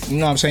wild, you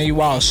know what I'm saying, he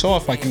wild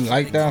soft, like you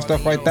like that and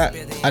stuff like that.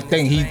 I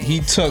think he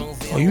took,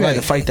 Oh, you had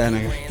to fight that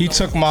nigga. he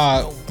took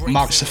my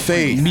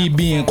me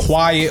being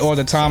quiet all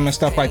the time and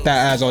stuff like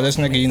that as, oh, this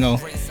nigga, you know,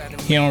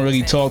 he don't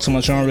really talk too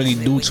much, he don't really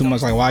do too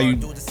much, like why you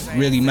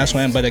really mess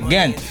with him. But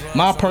again,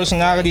 my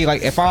personality,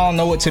 like if I don't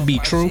know it to be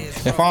true,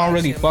 if I don't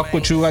really fuck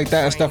with you like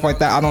that and stuff like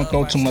that, I don't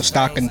throw too much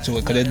stock into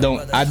it, cause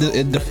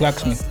it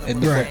deflects me.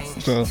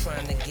 So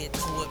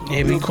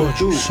Yeah, we caught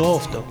you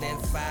soft though.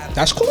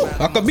 that's cool.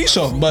 I could be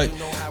soft, but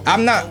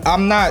I'm not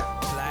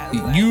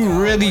you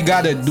really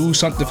gotta do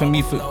something for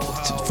me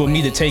for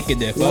me to take it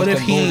there. What if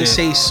he didn't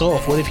say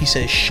soft? What if he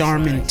said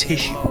Charmin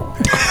tissue?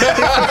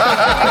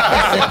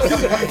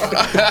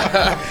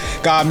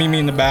 God, meet me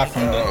in the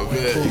bathroom though.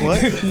 What?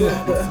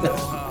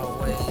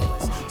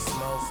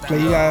 So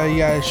you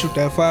gotta shoot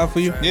that 5 for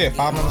you? Yeah,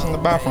 5 minutes in the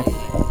bathroom.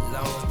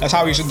 That's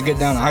how we used to get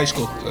down to high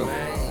school. So.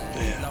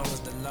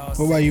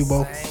 What about you,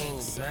 Bo?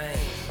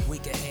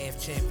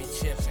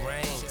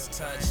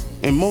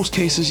 In most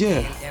cases,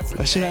 yeah,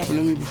 that shit happened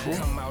to me before.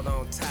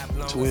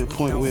 To where the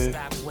point where a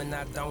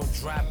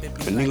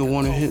nigga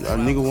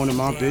wanted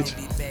my bitch,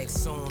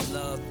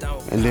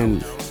 and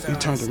then he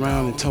turned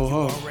around and told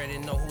her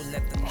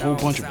a whole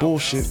bunch of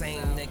bullshit. I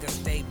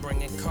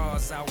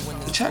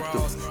checked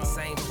him.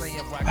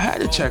 I had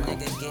to check him.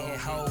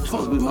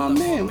 Supposed to be my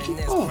man. What you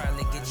doing?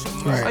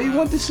 Right. Why you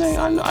want this thing?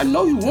 I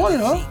know you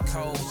wanted her.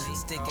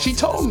 She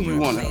told me you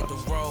wanted her.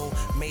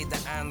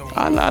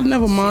 I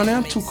never mind that.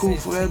 I'm too cool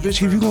for that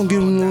bitch. If you gonna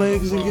give him the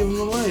legs, then give him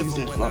the legs.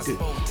 Then fuck it.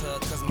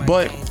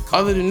 But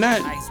other than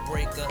that,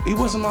 he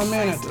wasn't my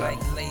man after that.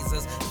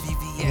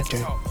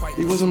 Okay.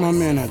 He wasn't my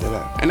man after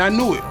that, and I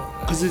knew it,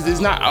 cause it's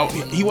not. I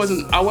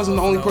wasn't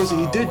the only person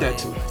he did that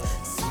to.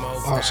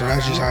 Oh, so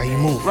that's just how he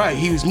moved. Right,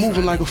 he was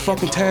moving like a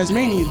fucking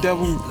Tasmanian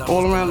devil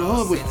all around the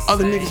hood with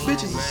other niggas'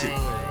 bitches and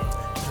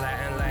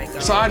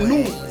shit. So I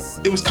knew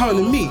it was coming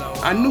to me.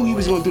 I knew he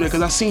was gonna do that,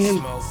 cause I seen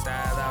him.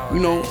 You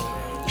know,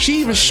 she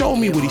even showed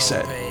me what he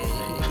said,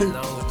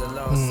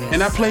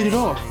 and I played it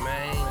off.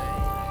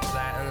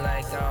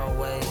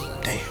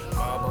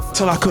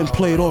 Till I couldn't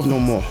play it off no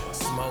more.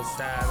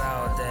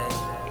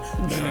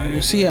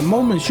 You see, at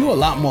moments you're a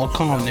lot more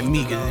calm than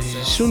me. Cause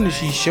as soon as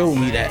she showed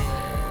me that,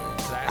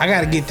 I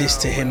gotta get this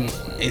to him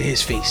in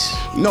his face.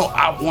 No,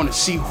 I want to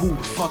see who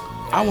the fuck.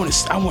 I want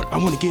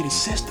to get his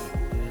sister.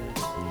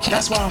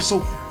 That's why I'm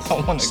so.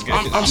 I'm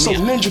so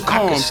ninja I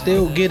calm. can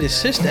still get his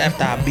sister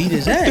after I beat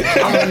his ass.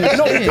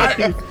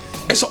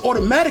 It's an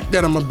automatic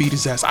that I'm gonna beat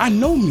his ass. I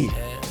know me.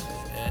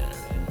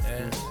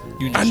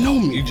 I know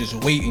me. You just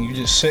wait and you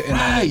just sitting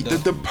Right. on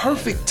it. The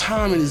perfect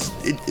timing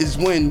is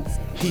when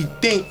he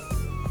think.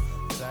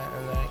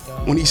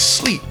 When he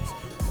sleep.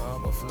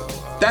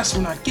 That's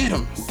when I get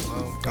him.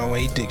 Oh,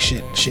 when he think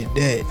shit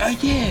dead.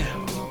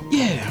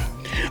 Yeah.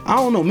 I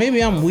don't know,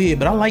 maybe I'm weird,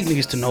 but I like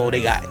niggas to know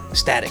they got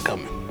static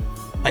coming.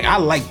 Like, I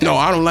like that. No,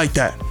 I don't like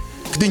that.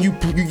 'Cause then you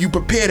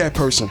prepare that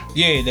person.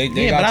 Yeah, they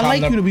Yeah, got but I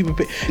time like you to be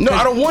prepared. No,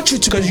 I don't want you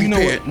to be Because you know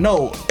prepared. what?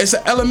 No. It's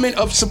an element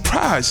of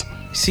surprise.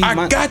 See,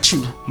 I got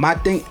you My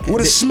thing.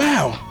 with a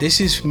smile. This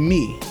is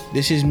me.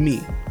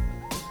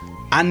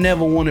 I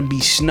never want to be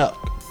snuck,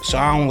 so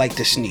I don't like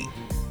to sneak.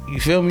 You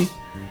feel me?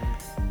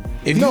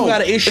 If No, you got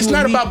an issue it's with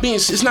not me, about being.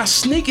 It's not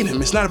sneaking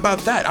him. It's not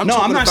about that. I'm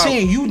not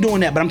saying you doing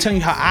that, but I'm telling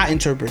you how I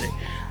interpret it.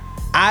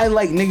 I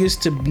like niggas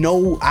to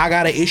know I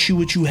got an issue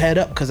with you head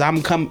up, because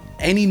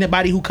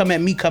anybody who come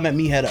at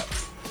me head up.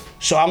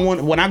 So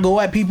when I go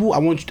at people,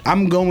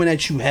 I'm going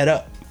at you head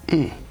up.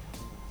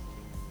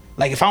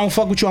 Like, if I don't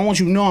fuck with you, I want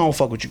you to know I don't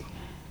fuck with you.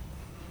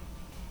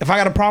 If I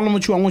got a problem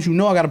with you, I want you to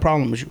know I got a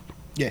problem with you.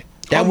 Yeah.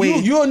 That way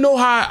you'll know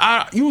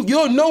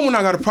you'll know when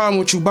I got a problem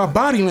with you by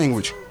body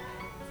language.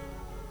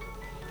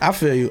 I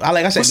feel you.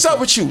 Like I said, What's up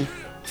with you?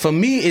 For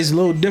me, it's a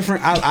little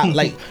different. I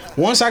like,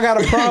 once I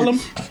got a problem,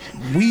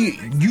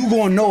 you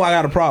gonna know I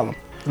got a problem.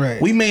 Right.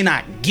 We may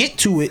not get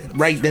to it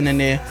right then and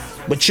there,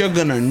 but you're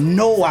gonna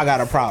know I got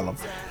a problem.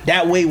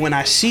 That way, when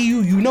I see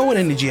you, you know what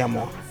energy I'm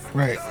on.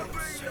 Right.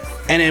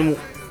 And then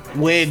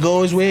where it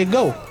goes, where it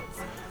go.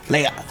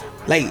 Like,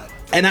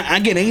 and I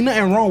get, ain't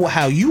nothing wrong with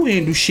how you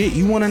handle shit.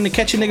 You want him to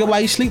catch a nigga while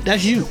you sleep?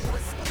 That's you.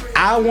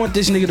 I want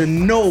this nigga to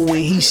know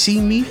when he see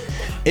me,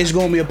 it's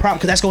gonna be a problem,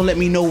 because that's gonna let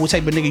me know what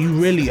type of nigga you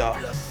really are.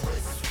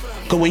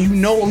 Cause when you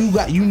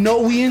know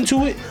we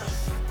into it,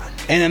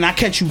 and then I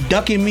catch you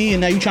ducking me,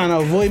 and now you trying to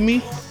avoid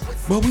me.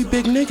 But we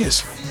big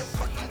niggas.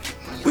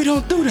 We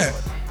don't do that.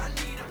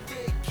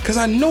 Cause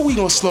I know we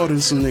gonna slaughter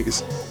some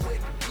niggas.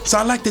 So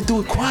I like to do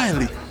it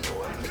quietly.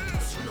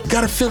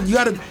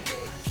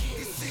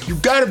 You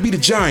gotta be the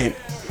giant.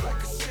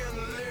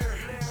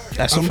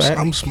 That's a fact.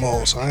 I'm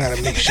small, so I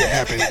gotta make shit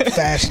happen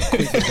fast and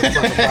quick with the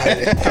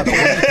fucking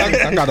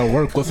body. I gotta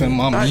work within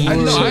my means. I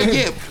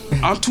know.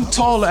 I'm too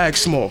tall to act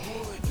small.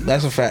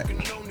 That's a fact.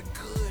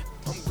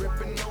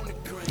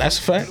 That's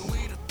a fact.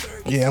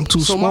 Yeah, I'm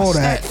too So small my to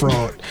act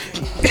fraud.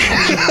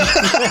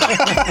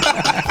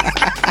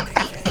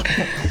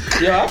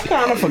 Yo, I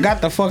kind of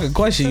forgot the fucking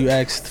question you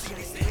asked.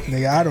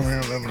 Nigga, I don't even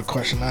remember the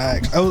question I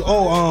asked.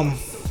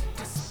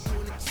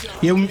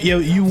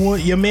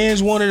 Your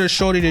man's wanted a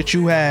shorty that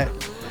you had,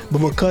 but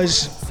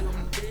because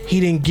he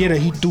didn't get her,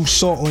 he threw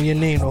salt on your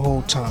name the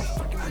whole time.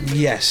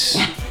 Yes.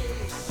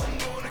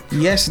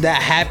 Yes,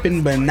 that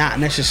happened, but not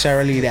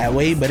necessarily that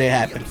way, but it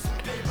happened.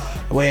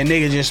 Where a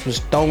nigga just was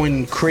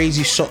throwing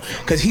crazy salt,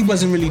 because he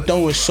wasn't really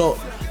throwing salt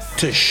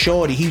to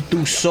shorty. He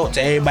threw salt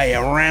to everybody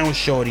around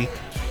shorty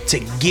to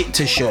get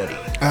to shorty.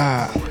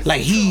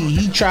 Like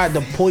he tried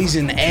to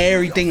poison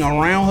everything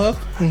around her,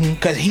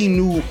 because he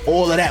knew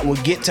all of that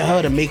would get to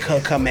her to make her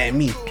come at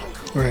me.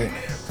 Right.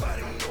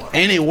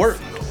 And it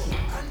worked.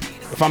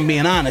 if I'm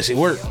being honest, it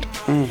worked.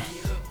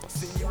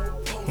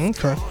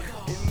 Okay.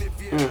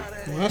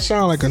 Well, that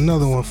sound like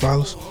another one,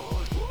 fellas.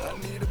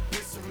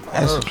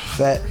 That's a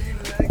fact.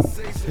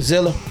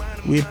 Zilla,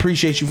 we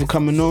appreciate you for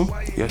coming on.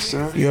 Yes,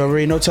 sir. You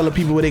already know. Tell the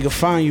people where they can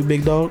find you,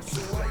 big dog.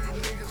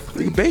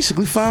 You can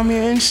basically find me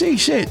at NC.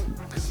 Shit.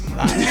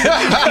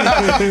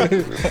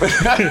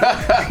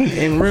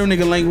 In real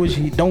nigga language,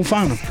 you don't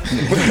find him.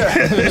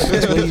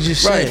 That's what he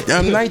just said. Right.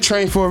 I'm night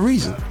trained for a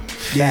reason.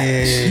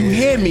 Yeah. You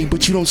hear me,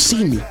 but you don't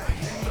see me.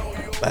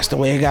 That's the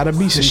way it gotta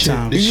be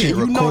sometimes. This shit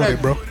You know recorded,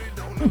 that- bro.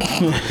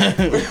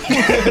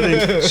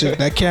 Shit,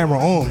 that camera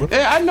on, bro.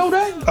 Yeah, I know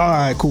that. All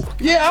right, cool.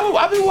 Yeah,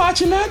 I've been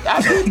watching that.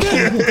 I did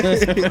that.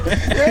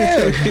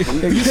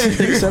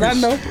 Said I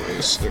know.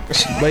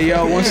 But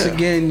yo, once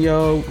again,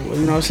 yo,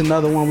 you know, it's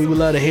another one. We would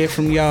love to hear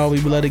from y'all. We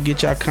would love to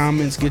get y'all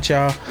comments, get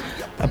y'all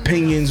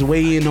opinions,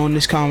 weigh in on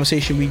this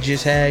conversation we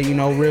just had. You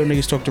know, real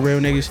niggas talk to real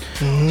niggas.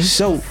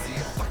 So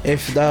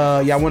if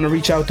y'all want to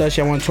reach out to us,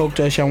 y'all want to talk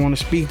to us, y'all want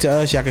to speak to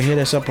us, y'all can hit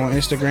us up on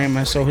Instagram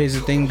at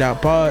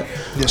sohere'sthething.pod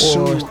Yes,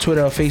 or sir.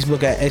 Twitter or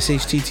Facebook at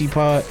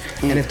SHTTpod.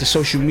 And if the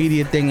social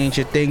media thing ain't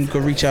your thing, you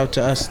can reach out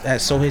to us at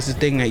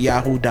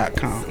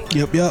sohere'sthething@yahoo.com.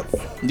 Yep.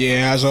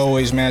 Yeah, as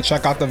always, man,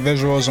 check out the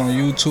visuals on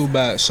YouTube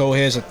at So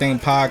Here's the Thing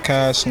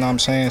podcast. You know what I'm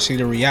saying? See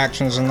the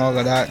reactions and all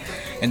of that.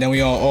 And then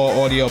we on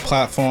all audio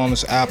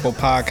platforms, Apple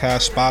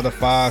Podcasts,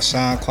 Spotify,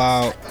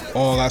 SoundCloud,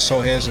 all that.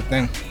 So Here's the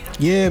Thing.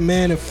 Yeah,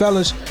 man, and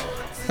fellas,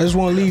 I just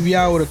want to leave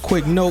y'all with a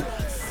quick note.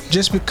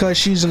 Just because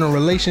she's in a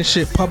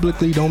relationship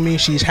publicly don't mean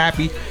she's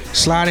happy.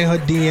 Slide in her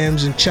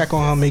DMs and check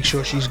on her, make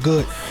sure she's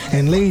good.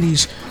 And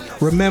ladies,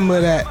 remember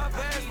that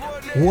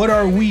what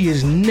are we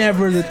is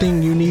never the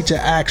thing you need to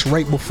ask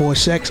right before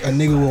sex. A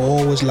nigga will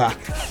always lie.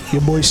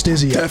 Your boy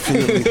Stizzy.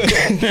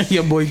 Definitely.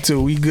 Your boy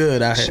too. We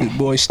good out here.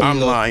 Boy, Steve. I'm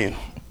lying.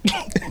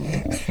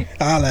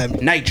 Holla at me.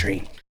 Night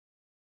Train.